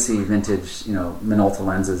legacy vintage Minolta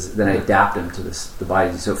lenses, then I adapt them to the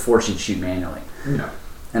body, so it forces you to shoot manually. Yeah.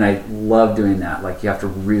 And I love doing that. Like you have to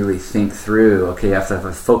really think through. Okay, you have to have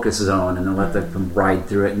a focus zone, and then let them ride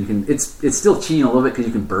through it. And you can. It's still cheating a little bit because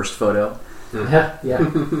you can burst photo. Yeah.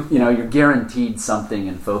 You're guaranteed something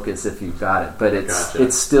in focus if you've got it. But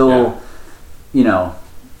it's still,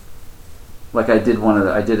 like I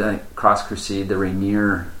did a Cross Crusade, the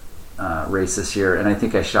Rainier race this year, and I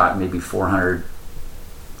think I shot maybe 400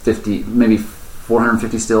 50, maybe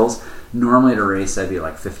 450 stills. Normally at a race, I'd be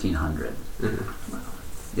like 1,500.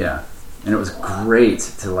 Mm-hmm. Yeah, and it was great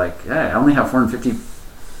to like. Hey, I only have 450. I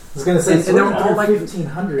was gonna say, and they were all like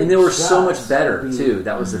 1,500, and they were so much better too.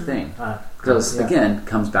 That was the thing, because yeah. again,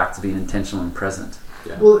 comes back to being intentional and present.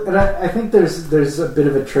 Yeah. Well, and I think there's a bit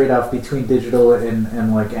of a trade-off between digital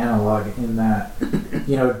and like analog in that,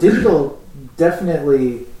 digital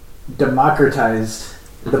definitely democratized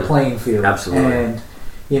the playing field. Absolutely. And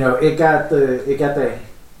it got the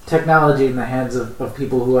technology in the hands of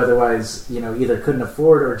people who otherwise either couldn't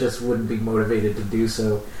afford or just wouldn't be motivated to do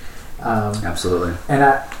so. Absolutely. And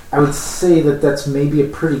I would say that's maybe a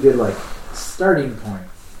pretty good like starting point.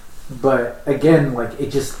 But again, like it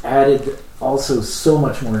just added also so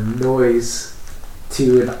much more noise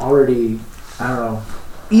to an already, I don't know,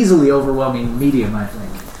 easily overwhelming medium, I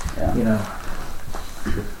think. Yeah.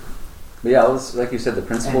 But yeah, it was, like you said, the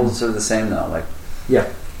principles are the same though. Like, yeah.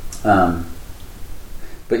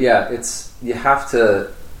 But yeah,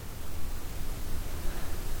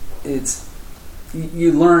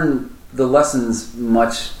 you learn the lessons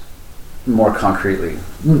much more concretely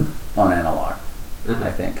on analog. Mm-hmm.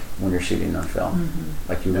 I think when you're shooting on film,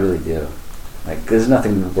 like you really do. Like, there's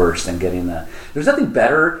nothing worse than getting that. There's nothing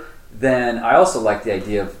better than. I also like the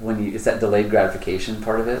idea of it's that delayed gratification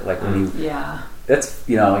part of it. Like when you, that's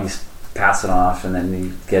you pass it off and then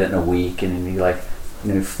you get it in a week and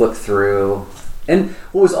then you flip through. And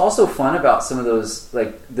what was also fun about some of those,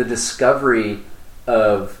 like the discovery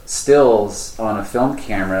of stills on a film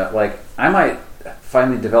camera, like I might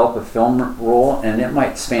finally develop a film roll and it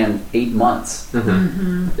might span 8 months.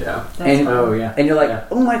 Yeah. And you're like,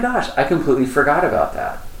 oh my gosh, I completely forgot about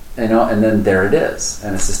that. And then there it is.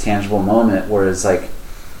 And it's this tangible moment where it's like,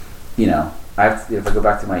 if I go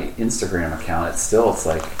back to my Instagram account, it's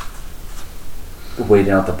like way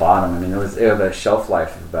down at the bottom. I mean, it have a shelf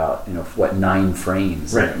life of about 9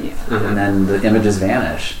 frames, right? And then the images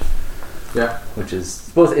vanish. Yeah, which is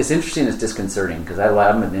both. It's interesting. It's disconcerting because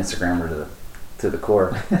I'm an Instagrammer to the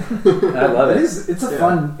core. I love it. It's a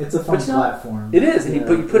fun platform. It is, and you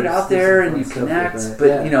put it out there and you connect.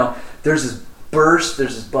 But there's this burst,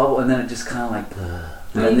 there's this bubble, and then it just kind of like.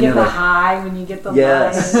 And you get the high when you get the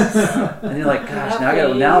likes. And you're like, gosh,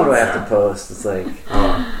 now what do I have to post? It's like,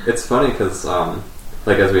 it's funny because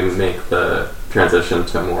like as we make the transition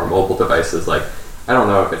to more mobile devices, like I don't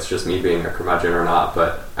know if it's just me being a curmudgeon or not,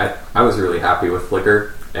 but I was really happy with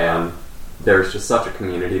Flickr, and there's just such a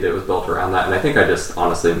community that was built around that, and I think I just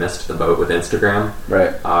honestly missed the boat with Instagram.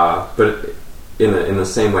 Right. But in the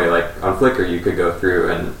same way, like on Flickr, you could go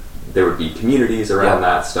through and there would be communities around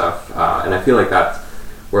that stuff, and I feel like that's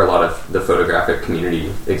where a lot of the photographic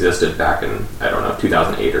community existed back in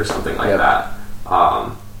 2008 or something like that.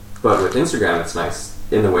 But with Instagram, it's nice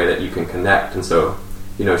in the way that you can connect, and so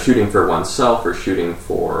shooting for oneself or shooting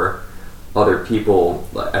for other people,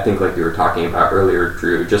 I think like we were talking about earlier,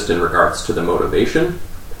 Drew, just in regards to the motivation,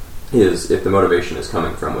 is if the motivation is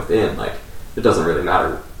coming from within, like it doesn't really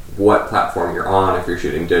matter what platform you're on, if you're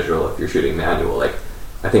shooting digital, if you're shooting manual, like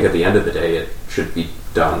I think at the end of the day it should be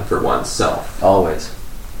done for oneself. Always.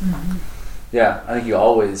 Yeah, I think you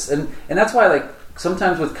always, and that's why like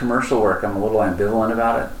sometimes with commercial work I'm a little ambivalent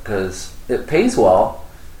about it because it pays well,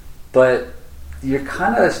 but you're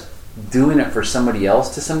kind of doing it for somebody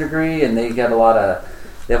else to some degree, and they have a lot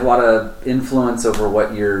of influence over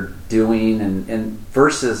what you're doing, and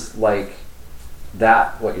versus like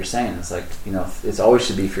that what you're saying is like it's always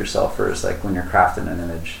should be for yourself first, like when you're crafting an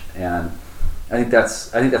image. And I think that's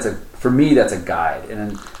for me that's a guide,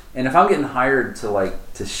 and if I'm getting hired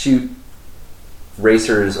to shoot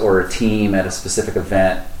racers or a team at a specific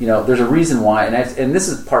event, there's a reason why, and this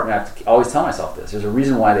is part I have to always tell myself this. There's a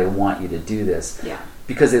reason why they want you to do this. Yeah.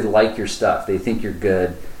 Because they like your stuff. They think you're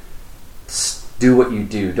good. Do what you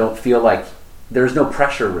do. Don't feel like there's no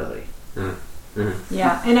pressure really. Mm-hmm.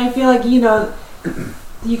 Yeah, and I feel like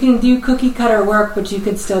you can do cookie cutter work, but you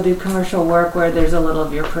could still do commercial work where there's a little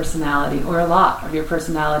of your personality or a lot of your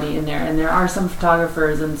personality in there. And there are some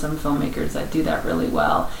photographers and some filmmakers that do that really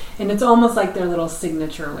well. And it's almost like their little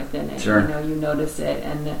signature within it. Sure. You notice it,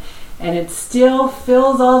 and it still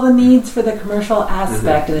fills all the needs for the commercial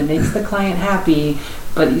aspect, and it makes the client happy,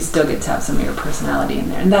 but you still get to have some of your personality in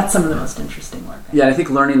there. And that's some of the most interesting work. Yeah, I think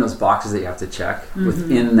learning those boxes that you have to check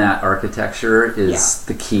within that architecture is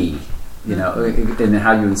the key. And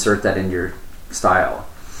how you insert that in your style.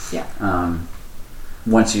 Yeah.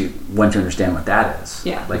 Once you understand what that is.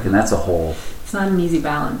 Yeah. Like, and that's a whole. It's not an easy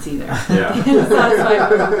balance either. Yeah.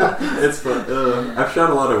 It's fun. I've shot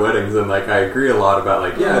a lot of weddings, and like I agree a lot about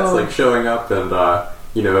like it's like showing up and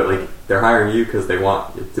like they're hiring you because they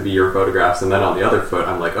want it to be your photographs, and then on the other foot,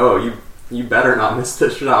 I'm like, oh, you better not miss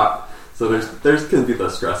this shot. So there's going to be the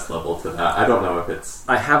stress level to that. I don't know if it's...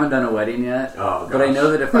 I haven't done a wedding yet, Oh, but I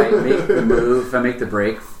know that if I make the move, if I make the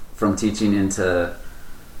break from teaching into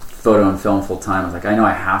photo and film full time, I was like, I know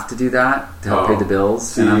I have to do that to help pay the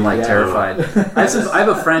bills, and I'm like terrified. I have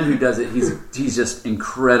a friend who does it. He's just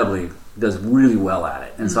does really well at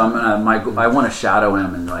it, and so I want to shadow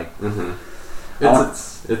him and like.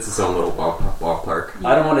 It's its own little ballpark.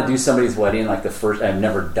 I don't want to do somebody's wedding like the first. I've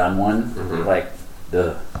never done one. Like,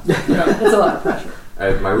 duh. It's a lot of pressure.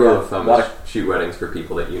 My rule of thumb is shoot weddings for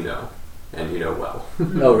people that you know, and you know well.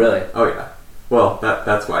 Oh, really? Oh, yeah. Well,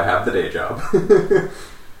 that's why I have the day job.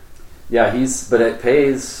 Yeah, but it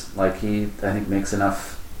pays. Like, I think makes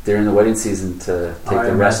enough during the wedding season to take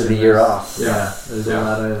the rest of the year off. Yeah, there's a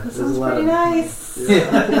lot of... That sounds pretty nice.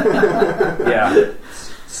 Yeah.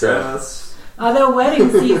 Stress. Although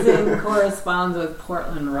wedding season corresponds with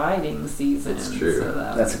Portland riding season. It's true. So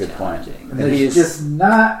that's a good point. And there's just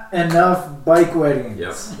not enough bike weddings.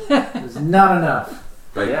 Yep. There's not enough.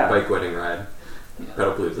 Bike wedding ride.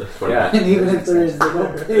 Pedalpalooza. Yeah. And even if there is, they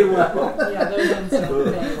don't pay well. Yeah, they're going to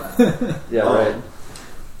pay well. Yeah, right.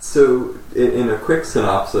 So, in a quick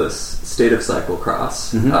synopsis, State of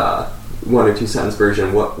Cyclocross, 1 or 2 sentence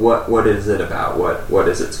version, what is it about? What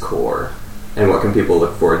is its core? And what can people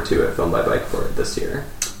look forward to at Film by Bike for it this year?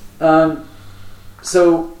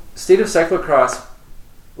 So, State of Cyclocross,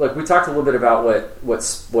 like we talked a little bit about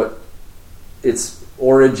what its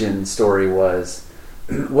origin story was.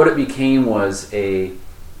 What it became was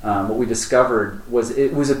what we discovered was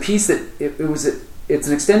it was a piece that it's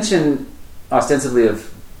an extension ostensibly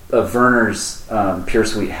of Werner's Pure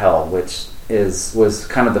Sweet Hell, which was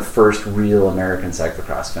kind of the first real American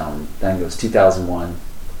cyclocross film. I think it was 2001.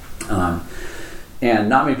 And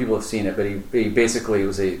not many people have seen it, but he basically it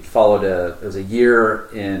was a year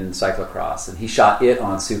in cyclocross, and he shot it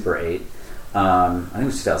on Super 8. I think it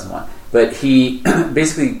was 2001. But he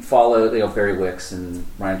basically followed Barry Wicks and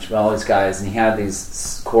Ryan all these guys, and he had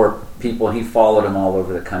these core people, and he followed them all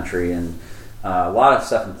over the country, and a lot of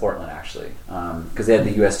stuff in Portland actually, because they had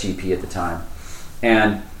the USGP at the time.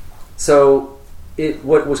 And so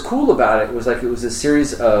what was cool about it was like it was a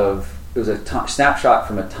series of it was a snapshot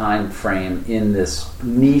from a time frame in this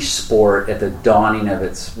niche sport at the dawning of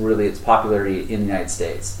its popularity in the United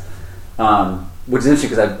States, which is interesting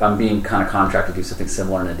because I'm being kind of contracted to do something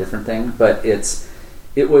similar in a different thing, but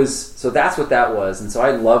it was so that's what that was, and so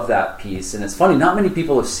I love that piece, and it's funny not many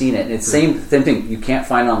people have seen it, and it's same thing you can't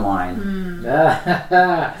find online.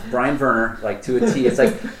 Brian Werner, like to a T. It's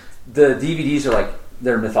like the DVDs are like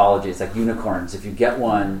they're mythology. It's like unicorns. If you get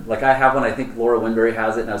one, like I have one, I think Laura Winbury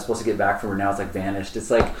has it, and I was supposed to get back from her. Now it's like vanished. It's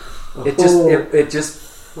like it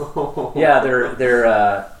just yeah,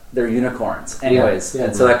 they're unicorns. Anyways,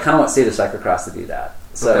 and so I kind of want State of Cyclocross to do that.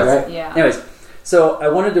 So anyways, so I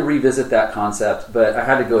wanted to revisit that concept, but I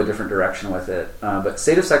had to go a different direction with it. But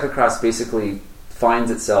State of Cyclocross basically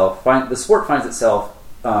the sport finds itself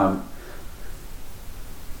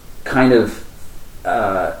kind of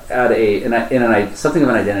at something of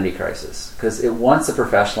an identity crisis, because it wants to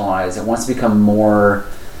professionalize. It wants to become more.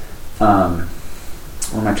 What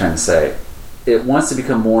am I trying to say? It wants to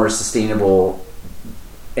become more sustainable,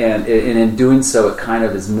 and in doing so, it kind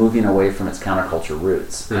of is moving away from its counterculture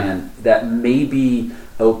roots, and that may be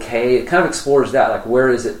okay. It kind of explores that, like where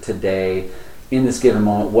is it today in this given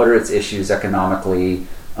moment? What are its issues economically?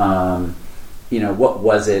 What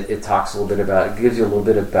was it? It talks a little bit about, it gives you a little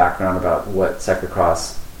bit of background about what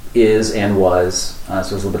cyclocross is and was. So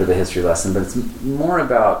it's a little bit of a history lesson, but it's more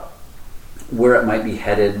about where it might be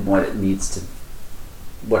headed, what needs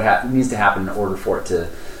to happen in order for it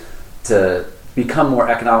to become more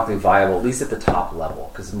economically viable, at least at the top level.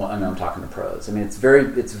 Because I'm talking to pros. I mean, it's very.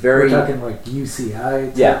 We're talking like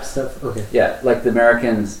UCI type stuff. Okay. Yeah, like the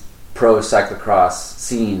American pro cyclocross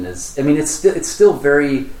scene is. I mean, it's still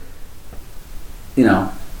very.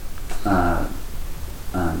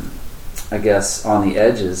 I guess on the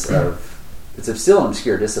edges of it's still an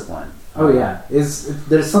obscure discipline.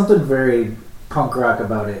 There's something very punk rock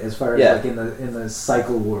about it as far as like in the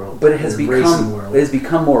cycle world, but it has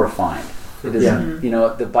become more refined. It is,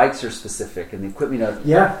 the bikes are specific and the equipment.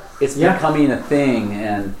 It's becoming a thing,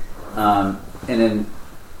 and then,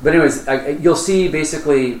 but anyways, you'll see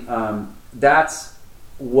basically that's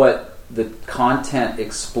what the content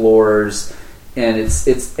explores. And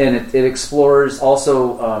it explores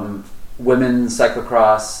also women's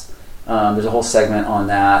cyclocross. There's a whole segment on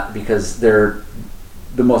that because they're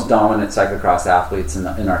the most dominant cyclocross athletes in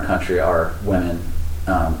our country are women,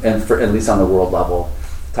 and for at least on the world level.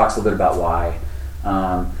 Talks a little bit about why.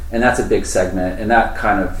 And that's a big segment, and that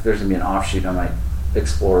kind of, there's going to be an offshoot I might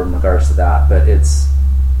explore in regards to that, but it's,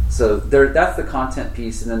 so there, that's the content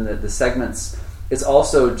piece, and then the segments, it's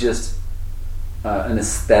also just an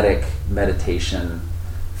aesthetic meditation,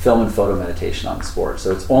 film and photo meditation on the sport.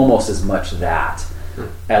 So it's almost as much that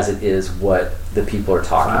as it is what the people are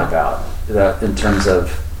talking about in terms of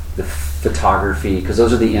the photography, because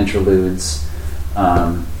those are the interludes,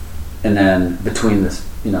 and then between this,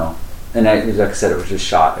 and like I said, it was just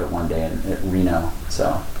shot at one day at Reno.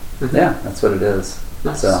 So yeah, that's what it is.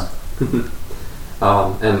 Nice. So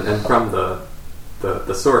and from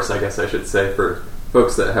the source, I guess I should say, for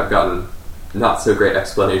folks that have gotten not so great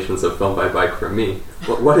explanations of Film by Bike from me,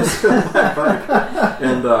 what is Film by Bike,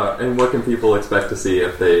 and what can people expect to see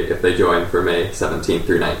if they join for May 17th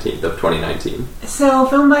through 19th of 2019? So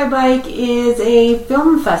Film by Bike is a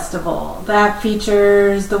film festival that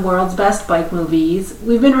features the world's best bike movies.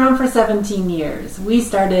 We've been around for 17 years. We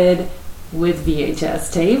started with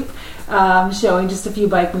VHS tape, showing just a few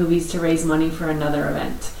bike movies to raise money for another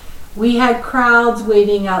event. We had crowds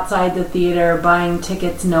waiting outside the theater, buying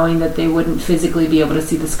tickets, knowing that they wouldn't physically be able to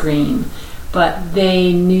see the screen. But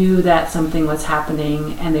they knew that something was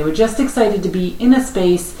happening, and they were just excited to be in a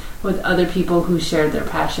space with other people who shared their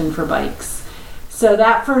passion for bikes. So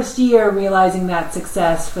that first year, realizing that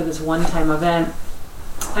success for this one-time event,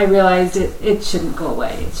 I realized it shouldn't go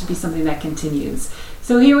away. It should be something that continues.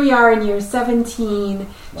 So here we are in year 17,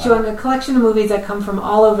 showing a collection of movies that come from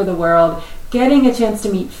all over the world, getting a chance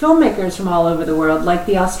to meet filmmakers from all over the world, like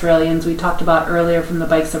the Australians we talked about earlier from the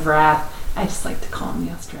Bikes of Wrath. I just like to call them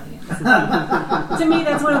the Australians. To me,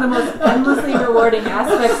 that's one of the most endlessly rewarding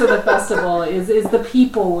aspects of the festival is the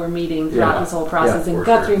people we're meeting throughout this whole process. And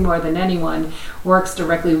Guthrie, more than anyone, works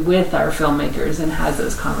directly with our filmmakers and has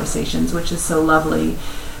those conversations, which is so lovely.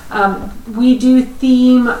 We do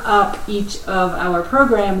theme up each of our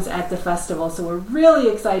programs at the festival, so we're really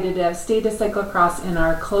excited to have State of Cyclocross in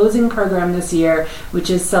our closing program this year, which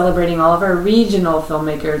is celebrating all of our regional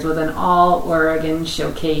filmmakers with an all-Oregon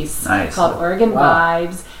showcase called Oregon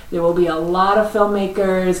Vibes. There will be a lot of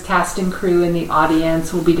filmmakers, cast and crew in the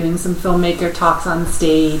audience. We'll be doing some filmmaker talks on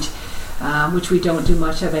stage, which we don't do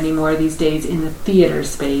much of anymore these days in the theater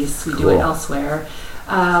space. We do it elsewhere.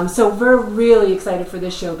 So we're really excited for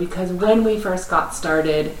this show because when we first got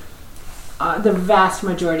started, the vast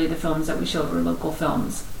majority of the films that we showed were local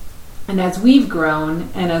films. And as we've grown,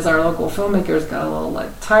 and as our local filmmakers got a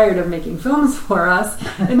little tired of making films for us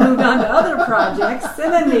and moved on to other projects,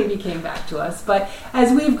 and then maybe came back to us. But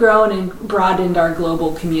as we've grown and broadened our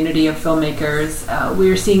global community of filmmakers,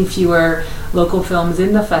 we're seeing fewer local films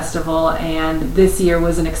in the festival, and this year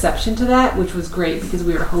was an exception to that, which was great because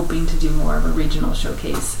we were hoping to do more of a regional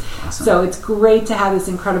showcase. Awesome. So it's great to have this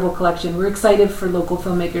incredible collection. We're excited for local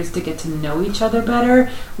filmmakers to get to know each other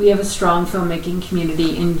better. We have a strong filmmaking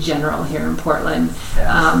community in general here in Portland,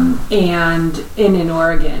 and in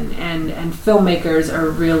Oregon, and filmmakers are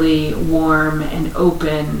really warm and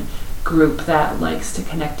open group that likes to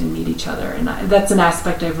connect and meet each other, and that's an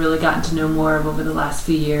aspect I've really gotten to know more of over the last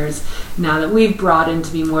few years, now that we've broadened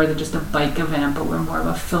to be more than just a bike event, but we're more of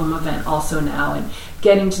a film event also now, and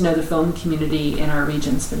getting to know the film community in our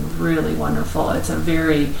region's been really wonderful. It's a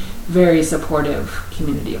very, very supportive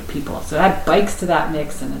community of people, so add bikes to that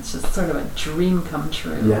mix and it's just sort of a dream come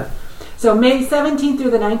true. Yeah. So May 17th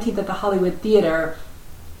through the 19th at the Hollywood Theater,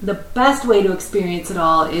 the best way to experience it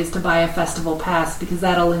all is to buy a festival pass, because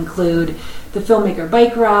that'll include the filmmaker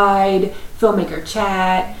bike ride, filmmaker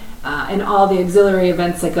chat, and all the auxiliary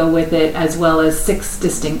events that go with it, as well as 6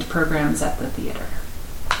 distinct programs at the theater.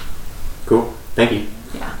 Cool. Thank you.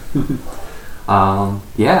 Yeah.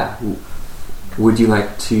 Would you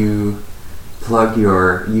like to plug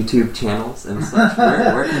your YouTube channels and such?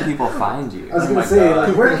 Where can people find you? I was going to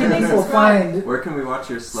say, where can people find? Where can we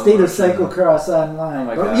watch your slow State of motion? Cyclocross online? Oh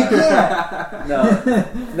my But God. you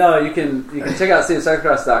can't. No, you can check out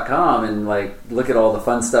stateofcyclocross.com and look at all the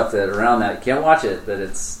fun stuff that around that. You can't watch it, but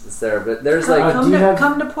it's there. But there's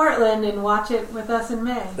come to Portland and watch it with us in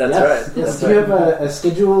May. That's right. Yes. That's Do you right. have a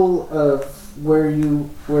schedule of where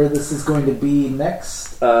this is going to be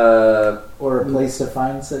next, or a place to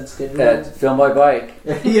find said schedule? At Film by Bike.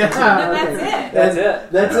 Yeah, And that's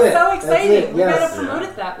it. That's It's it. so exciting. We Yes. got to promote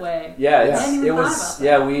it that way. Yeah, I hadn't even it thought was. about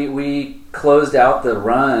Yeah, we closed out the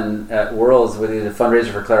run at Worlds with a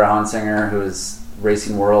fundraiser for Clara Honsinger, who is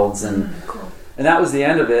racing Worlds, and Cool. and that was the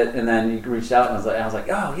end of it. And then you reached out, and I was like,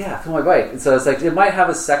 oh yeah, Film by Bike. And so it's it might have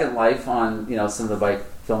a second life on some of the bike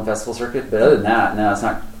film festival circuit, but other than that, no, it's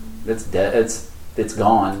not. It's dead. it's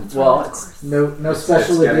gone. Well, it's no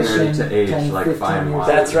special getting edition. ready to age 10, like 15 fine years wine.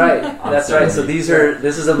 That's right. That's right. So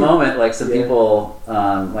this is a moment. Like some Yeah. people,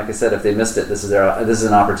 like I said, if they missed it, this is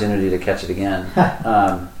an opportunity to catch it again.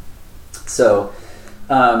 But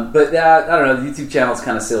that, I don't know. The YouTube channel is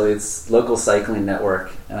kind of silly. It's Local Cycling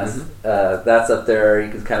Network, and that's up there.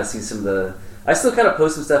 You can kind of see some of the. I still kind of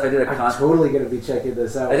post some stuff. I did I'm totally going to be checking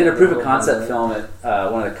this out. I did a proof of concept film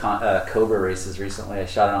at one of the Cobra races recently. I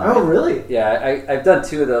shot it on. Oh, really? Yeah, I've done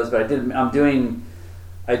 2 of those, but I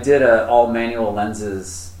did all manual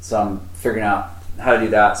lenses, so I'm figuring out how to do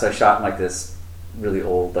that. So I shot in like this really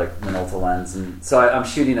old like Minolta lens, and so I'm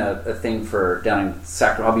shooting a thing for down in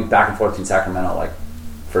Sacramento. I'll be back and forth between Sacramento like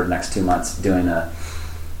for the next 2 months doing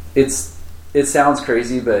it sounds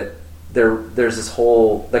crazy, but there's this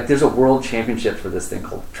whole there's a world championship for this thing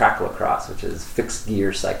called track lacrosse, which is fixed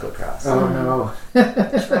gear cyclocross. Oh no.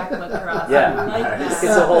 Track lacrosse. Yeah. I like that. It's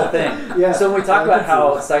a whole thing. Yeah. So when we talk about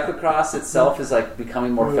how cyclocross itself is like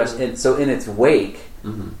becoming more professional, and so in its wake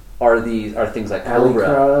are things like Cobra,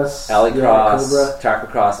 Alleycross, Cobra. track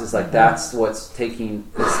lacrosse is like that's what's stepping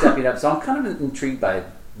up. So I'm kind of intrigued by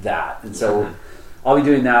that, and so I'll be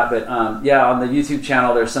doing that. But on the YouTube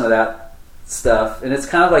channel, there's some of that stuff, and it's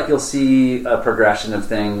kind of like you'll see a progression of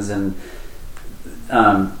things, and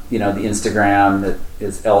the Instagram that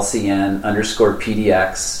is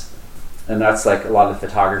LCN_PDX, and that's like a lot of the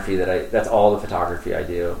photography that's all the photography I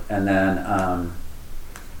do, and then I'm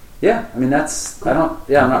not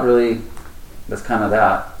really, that's kind of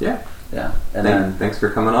that. And then thanks for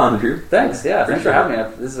coming on, Drew. Thanks for having me.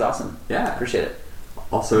 This is awesome. Yeah, appreciate it.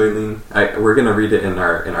 Also, Aileen, we're going to read it in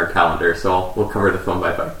our calendar, so we'll cover the Film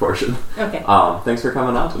by Bike portion. Okay. Thanks for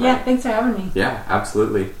coming on tonight. Yeah, thanks for having me. Yeah,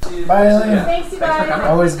 absolutely. Bye, Aileen. Yeah. Thanks, you guys.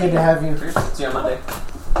 Always good to have you. See you on Monday.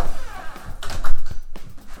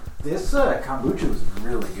 This kombucha was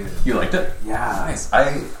really good. You liked it? Yeah. Nice.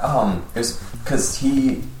 It was because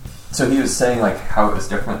he was saying like how it was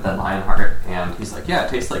different than Lionheart, and he's like, yeah, it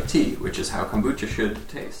tastes like tea, which is how kombucha should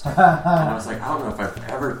taste. And I was like, I don't know if I've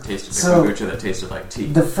ever tasted a kombucha that tasted like tea.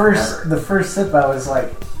 The first sip, I was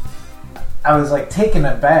like taken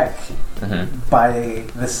aback by,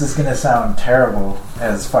 this is gonna sound terrible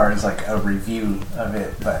as far as like a review of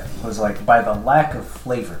it, but it was like by the lack of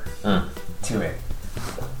flavor to it.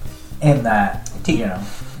 In that,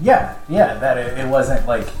 that it wasn't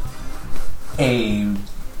like a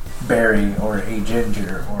berry or a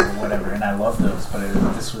ginger or whatever, and I love those, but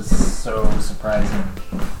this was so surprising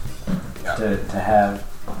to have.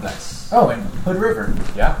 Nice. Oh, and Hood River.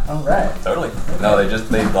 Yeah. All right. Totally. No, they just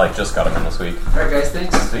got them in this week. All right, guys,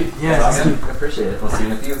 thanks. Sweet. Yeah, Awesome. thank you. I appreciate it. We'll see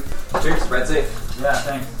you in a few. Cheers. Ride safe. Yeah,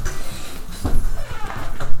 thanks.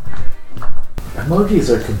 Emojis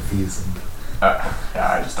are confusing. Yeah,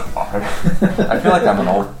 I just don't bother. I feel like I'm an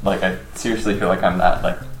old. I seriously feel like I'm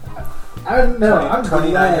that I don't know. I'm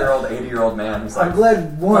 29-year-old, 80-year-old man who's like. I'm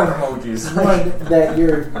glad one emojis. that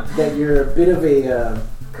you're a bit of a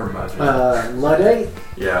Luddite.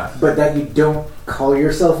 Yeah. But that you don't call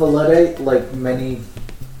yourself a Luddite like many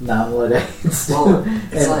non-Luddites do. Well,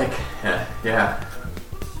 it's and, yeah.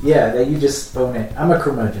 Yeah, that you just own it. I'm a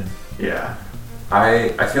curmudgeon. Yeah. I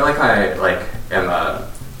feel like I am a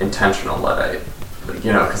intentional Luddite.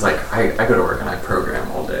 Because I go to work and I program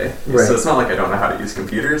all day. Right. So it's not like I don't know how to use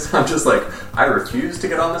computers. I'm just like, I refuse to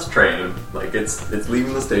get on this train. Like it's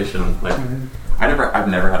leaving the station. Like I've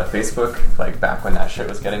never had a Facebook. Like back when that shit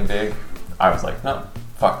was getting big, I was like, no,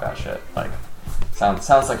 fuck that shit. Like sounds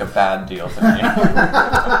like a bad deal to me.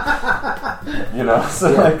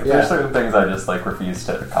 So there's certain things I just refuse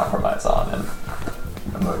to compromise on, and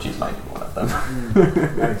emojis might be one of them.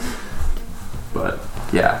 Nice. But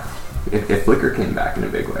yeah. If Flickr came back in a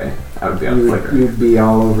big way, I would be on Flickr. You'd be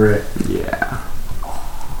all over it. Yeah.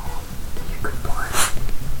 Oh, you good boy.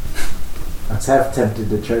 I was half tempted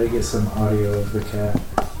to try to get some audio of the cat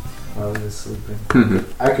while he was sleeping.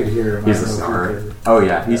 I could hear him. He's a snorer. Oh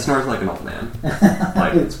yeah, he snores like an old man.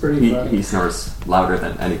 It's pretty funny. He snores louder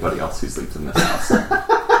than anybody else who sleeps in this house.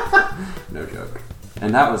 No joke.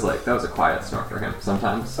 And that was a quiet snore for him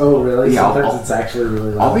sometimes. Oh really? Yeah, Sometimes it's actually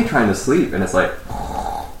really loud. I'll be trying to sleep and it's like, oh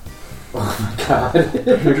my god.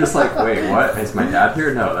 You're just like, wait, what? Is my dad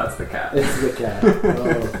here? No, that's the cat. It's the cat.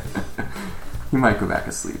 Oh. He might go back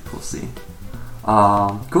to sleep. We'll see.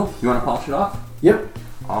 Cool. You want to polish it off? Yep.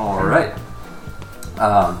 All right.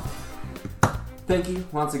 Thank you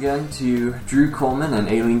once again to Drew Coleman and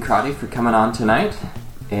Aileen Crotty for coming on tonight.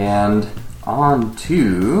 And on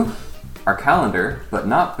to our calendar, but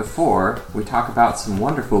not before we talk about some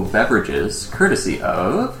wonderful beverages courtesy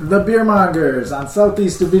of The Beermongers on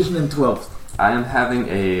Southeast Division and 12th. I am having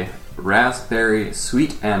a raspberry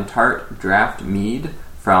sweet and tart draft mead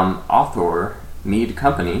from Author Mead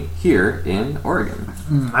Company here in Oregon.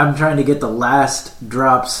 I'm trying to get the last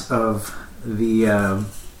drops of the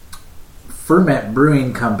Ferment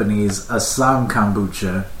Brewing Company's Assam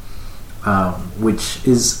Kombucha, which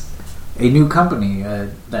is a new company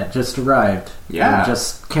that just arrived. Yeah. We're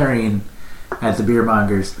just carrying at the beer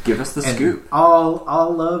mongers. Give us the scoop.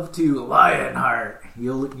 All love to Lionheart.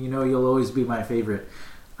 You'll always be my favorite.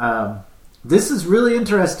 This is really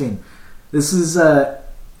interesting. This is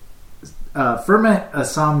Ferment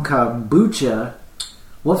Assam Kombucha.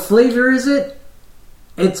 What flavor is it?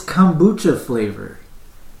 It's kombucha flavor.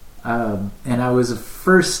 And I was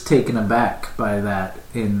first taken aback by that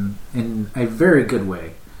in a very good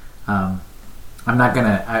way. I'm not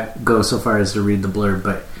gonna go so far as to read the blurb,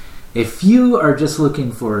 but if you are just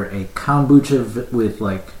looking for a kombucha with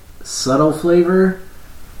like subtle flavor,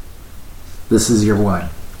 this is your one.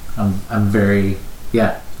 I'm very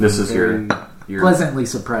This is your pleasantly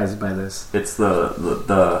surprised by this. It's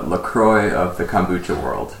the LaCroix of the kombucha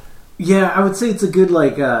world. Yeah, I would say it's a good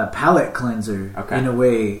palate cleanser in a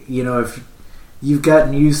way. You know, if you've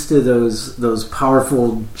gotten used to those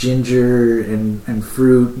powerful ginger and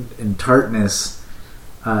fruit and tartness,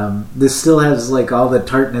 this still has like all the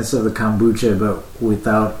tartness of the kombucha, but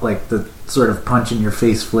without like the sort of punch in your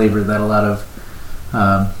face flavor that a lot of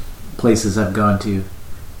places I've gone to.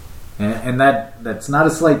 And that's not a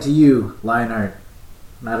slight to you, Lionheart,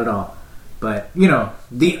 not at all. But you know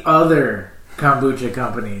the other kombucha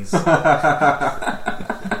companies.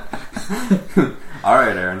 All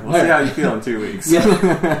right, Aaron. We'll see how you feel in 2 weeks. Yeah.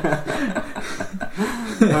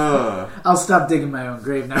 I'll stop digging my own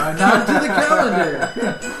grave now and on to the calendar.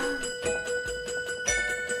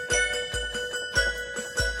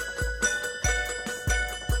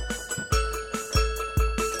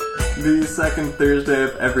 The second Thursday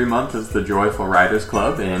of every month is the Joyful Riders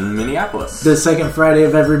Club in Minneapolis. The second Friday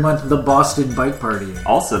of every month, the Boston Bike Party.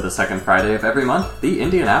 Also the second Friday of every month, the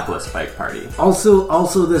Indianapolis Bike Party.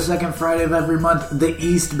 Also the second Friday of every month, the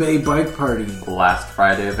East Bay Bike Party. Last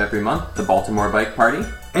Friday of every month, the Baltimore Bike Party.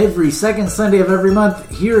 Every second Sunday of every month,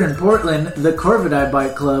 here in Portland, the Corvidae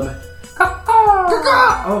Bike Club.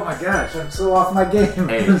 Oh my gosh, I'm so off my game.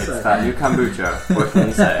 Hey, it's that new kombucha. What can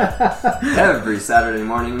you say? Every Saturday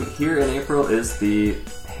morning here in April is the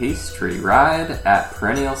pastry ride at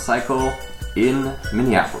Perennial Cycle in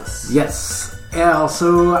Minneapolis. Yes. Yeah,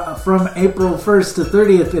 also from April 1st to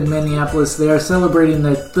 30th in Minneapolis, they are celebrating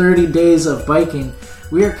their 30 days of biking.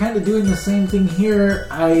 We are kind of doing the same thing here.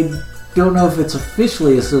 I don't know if it's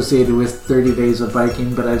officially associated with 30 days of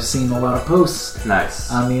biking, but I've seen a lot of posts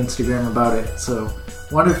on the Instagram about it. So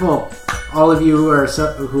wonderful! All of you who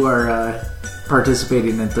are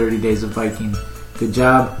participating in 30 days of biking, good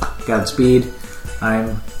job, Godspeed.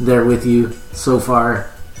 I'm there with you so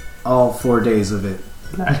far, all 4 days of it.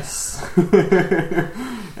 Nice.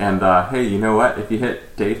 And hey, you know what? If you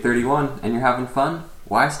hit day 31 and you're having fun,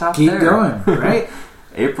 why stop there? Keep going, right?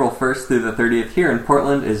 April 1st through the 30th here in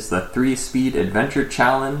Portland is the 3-Speed Adventure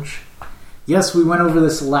Challenge. Yes, we went over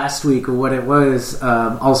this last week, or what it was.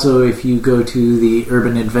 Also, if you go to the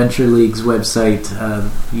Urban Adventure League's website,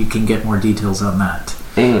 you can get more details on that.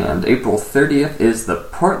 And April 30th is the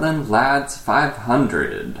Portland Lads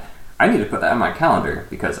 500. I need to put that on my calendar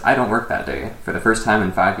because I don't work that day for the first time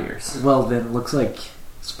in 5 years. Well, then it looks like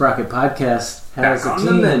Sprocket Podcast has back a on team.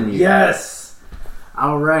 the menu. Yes!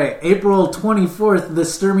 All right, April 24th, the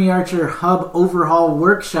Sturmey Archer Hub Overhaul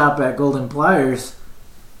Workshop at Golden Pliers.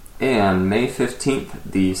 And May 15th,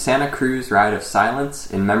 the Santa Cruz Ride of Silence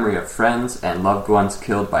in memory of friends and loved ones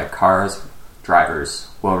killed by drivers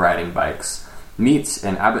while riding bikes. Meets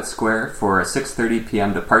in Abbott Square for a 6:30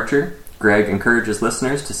 p.m. departure. Greg encourages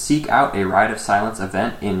listeners to seek out a Ride of Silence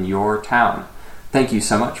event in your town. Thank you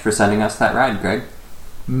so much for sending us that ride, Greg.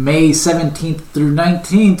 May 17th through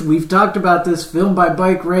 19th, we've talked about this, Film by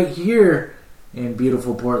Bike right here in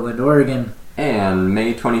beautiful Portland, Oregon. And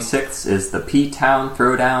May 26th is the P-Town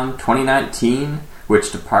Throwdown 2019,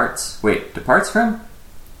 which departs from?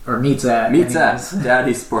 Or meets at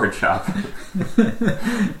Daddy's Sport Shop.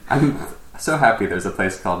 I'm so happy there's a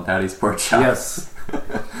place called Daddy's Sport Shop. Yes.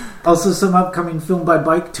 Also, some upcoming Film by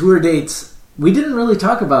Bike tour dates. We didn't really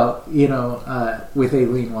talk about, with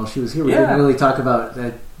Aileen while she was here. We didn't really talk about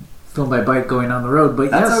Film by Bike going on the road.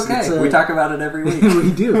 But that's okay. We talk about it every week.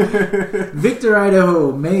 We do. Victor,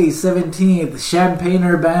 Idaho, May 17th.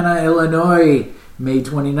 Champaign-Urbana, Illinois, May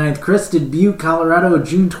 29th. Crested Butte, Colorado,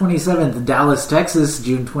 June 27th. Dallas, Texas,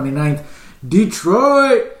 June 29th.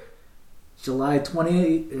 Detroit, July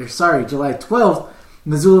 12th.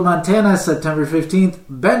 Missoula, Montana, September 15th.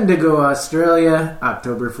 Bendigo, Australia,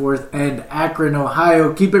 October 4th. And Akron,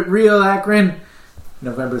 Ohio. Keep it real, Akron,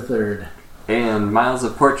 November 3rd. And Miles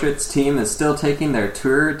of Portraits team is still taking their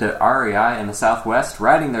tour to REI in the Southwest,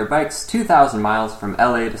 riding their bikes 2,000 miles from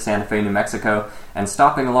LA to Santa Fe, New Mexico, and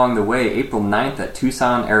stopping along the way April 9th at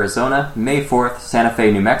Tucson, Arizona, May 4th, Santa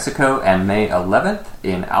Fe, New Mexico, and May 11th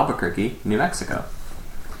in Albuquerque, New Mexico.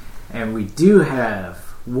 And we do have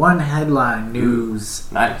one headline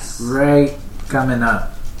news. Nice. Right coming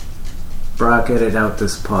up. Brock, edit out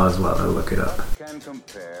this pause while I look it up. Can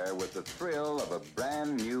compare with the thrill of a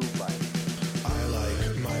brand new bike. I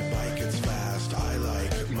like my bike, it's fast. I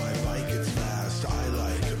like my bike, it's fast. I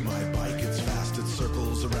like my bike, it's fast. It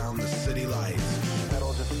circles around the city lights.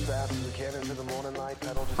 Pedal just as fast as you can into the morning light.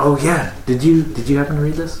 Pedal just Oh yeah, did you happen to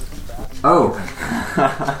read this? Oh.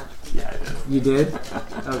 Yeah, I did. You did?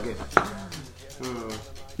 Okay.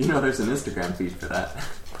 You know there's an Instagram feed for that.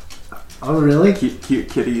 Oh really? Cute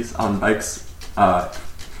kitties on bikes.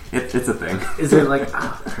 It's a thing. Is it like,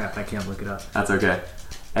 oh crap, I can't look it up. That's okay.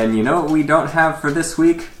 And you know what we don't have for this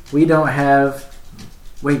week? We don't have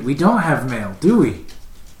mail, do we?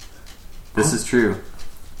 This is true.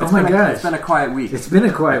 Oh my gosh. It's been a quiet week. It's been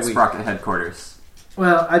a quiet at week. Sprocket headquarters.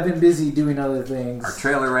 Well, I've been busy doing other things. Our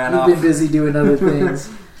trailer ran We've off. been busy doing other things.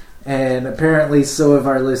 And apparently so have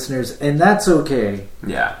our listeners. And that's okay.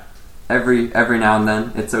 Yeah. Every now and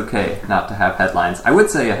then, it's okay not to have headlines. I would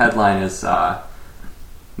say a headline is,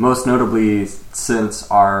 most notably since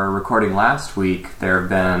our recording last week, there have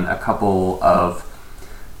been a couple of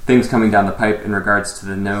things coming down the pipe in regards to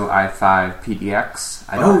the No i5 PDX.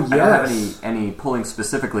 I don't have any pulling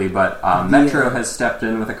specifically, but Metro has stepped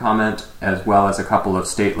in with a comment, as well as a couple of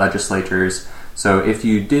state legislatures. So if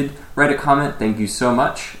you did write a comment, thank you so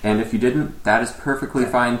much. And if you didn't, that is perfectly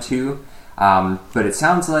fine too. But it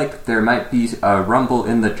sounds like there might be a rumble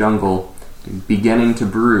in the jungle beginning to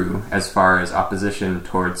brew as far as opposition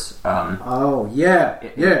towards in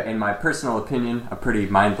my personal opinion, a pretty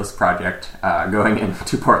mindless project going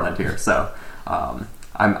into Portland here. So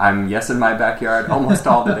I'm yes in my backyard almost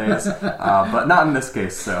all the days, but not in this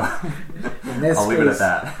case, so I'll leave it at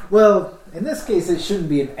that. Well, in this case it shouldn't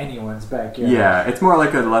be in anyone's backyard. Yeah, it's more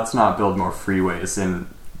like a let's not build more freeways in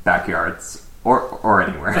backyards or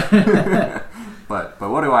anywhere. But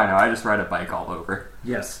what do I know? I just ride a bike all over.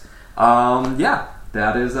 Yes. Yeah,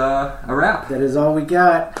 that is a wrap. That is all we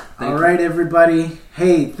got. Thank all you. right, everybody.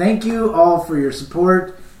 Hey, thank you all for your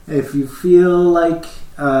support. If you feel like,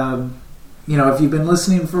 if you've been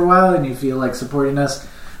listening for a while and you feel like supporting us,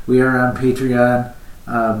 we are on Patreon.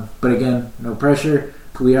 But again, no pressure.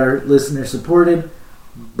 We are listener supported,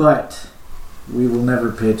 but we will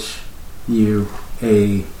never pitch you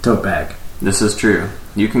a tote bag. This is true.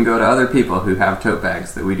 You can go to other people who have tote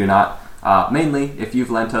bags that we do not. Mainly, if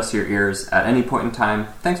you've lent us your ears at any point in time,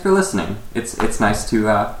 thanks for listening. It's nice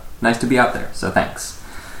to be out there. So thanks.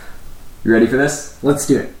 You ready for this? Let's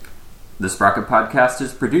do it. The Sprocket Podcast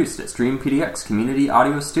is produced at Stream PDX Community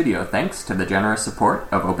Audio Studio thanks to the generous support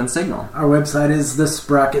of OpenSignal. Our website is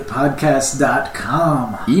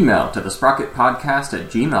thesprocketpodcast.com. Email to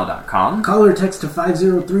thesprocketpodcast@gmail.com. Call or text to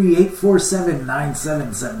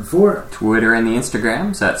 503-847-9774. Twitter and the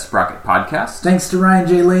Instagrams at Sprocket Podcast. Thanks to Ryan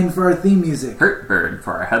J. Lane for our theme music. Hurtbird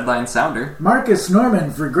for our headline sounder. Marcus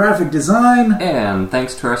Norman for graphic design. And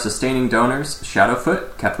thanks to our sustaining donors,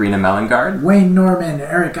 Shadowfoot, Katharina Mellengard, Wayne Norman,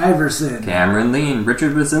 Eric Iverson. Cameron Lean,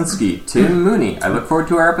 Richard Wazinski, Tim Mooney. I look forward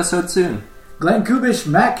to our episode soon. Glenn Kubish,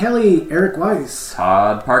 Matt Kelly, Eric Weiss.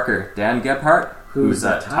 Todd Parker, Dan Gebhardt, who's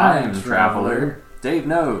a time traveler. Dave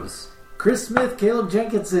Knows. Chris Smith, Caleb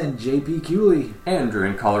Jenkinson, J.P. Cooley. Andrew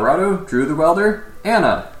in Colorado, Drew the Welder,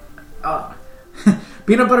 Anna.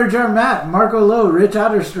 Peanut Butter Jar Matt, Marco Lowe, Rich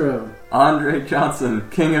Otterstrom. Andre Johnson,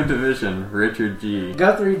 King of Division, Richard G.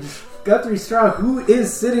 Guthrie Straw, who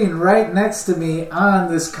is sitting right next to me on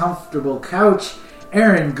this comfortable couch.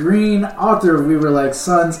 Aaron Green, author of We Were Like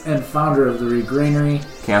Sons and founder of the Regranary.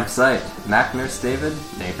 Campsite, Mac Nurse David,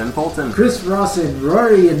 Nathan Fulton. Chris Rawson,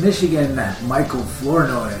 Rory in Michigan, Michael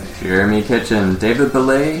Flournoy. Jeremy Kitchen, David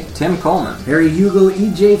Belay, Tim Coleman. Harry Hugel,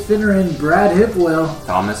 E.J. Finneran, Brad Hipwell.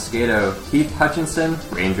 Thomas Scato, Keith Hutchinson,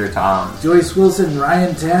 Ranger Tom. Joyce Wilson,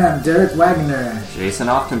 Ryan Tam, Derek Wagner. Jason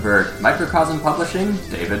Oftenberg, Microcosm Publishing,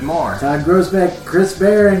 David Moore. Todd Grossbeck, Chris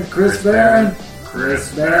Barron, Chris Barron.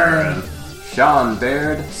 Sean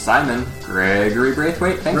Baird, Simon, Gregory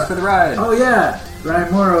Braithwaite, thanks for the ride. Oh yeah,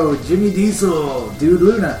 Ryan Morrow, Jimmy Diesel, Dude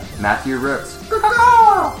Luna. Matthew Rooks,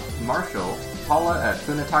 Marshall, Paula at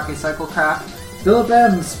Funatake Cyclecraft. Philip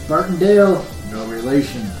M, Spartan Dale, no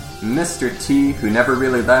relation. Mr. T, who never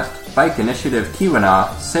really left, Bike Initiative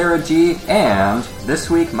Keweenaw, Sarah G, and this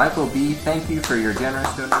week Michael B. Thank you for your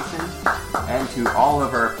generous donation, and to all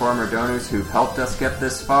of our former donors who've helped us get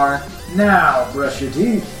this far. Now, brush your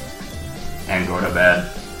teeth. And go to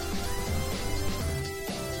bed.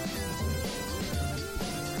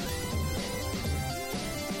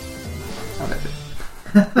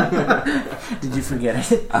 Did you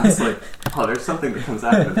forget it? I was like, oh, there's something that comes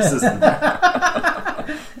after this, isn't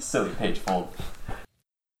there? Silly page fold.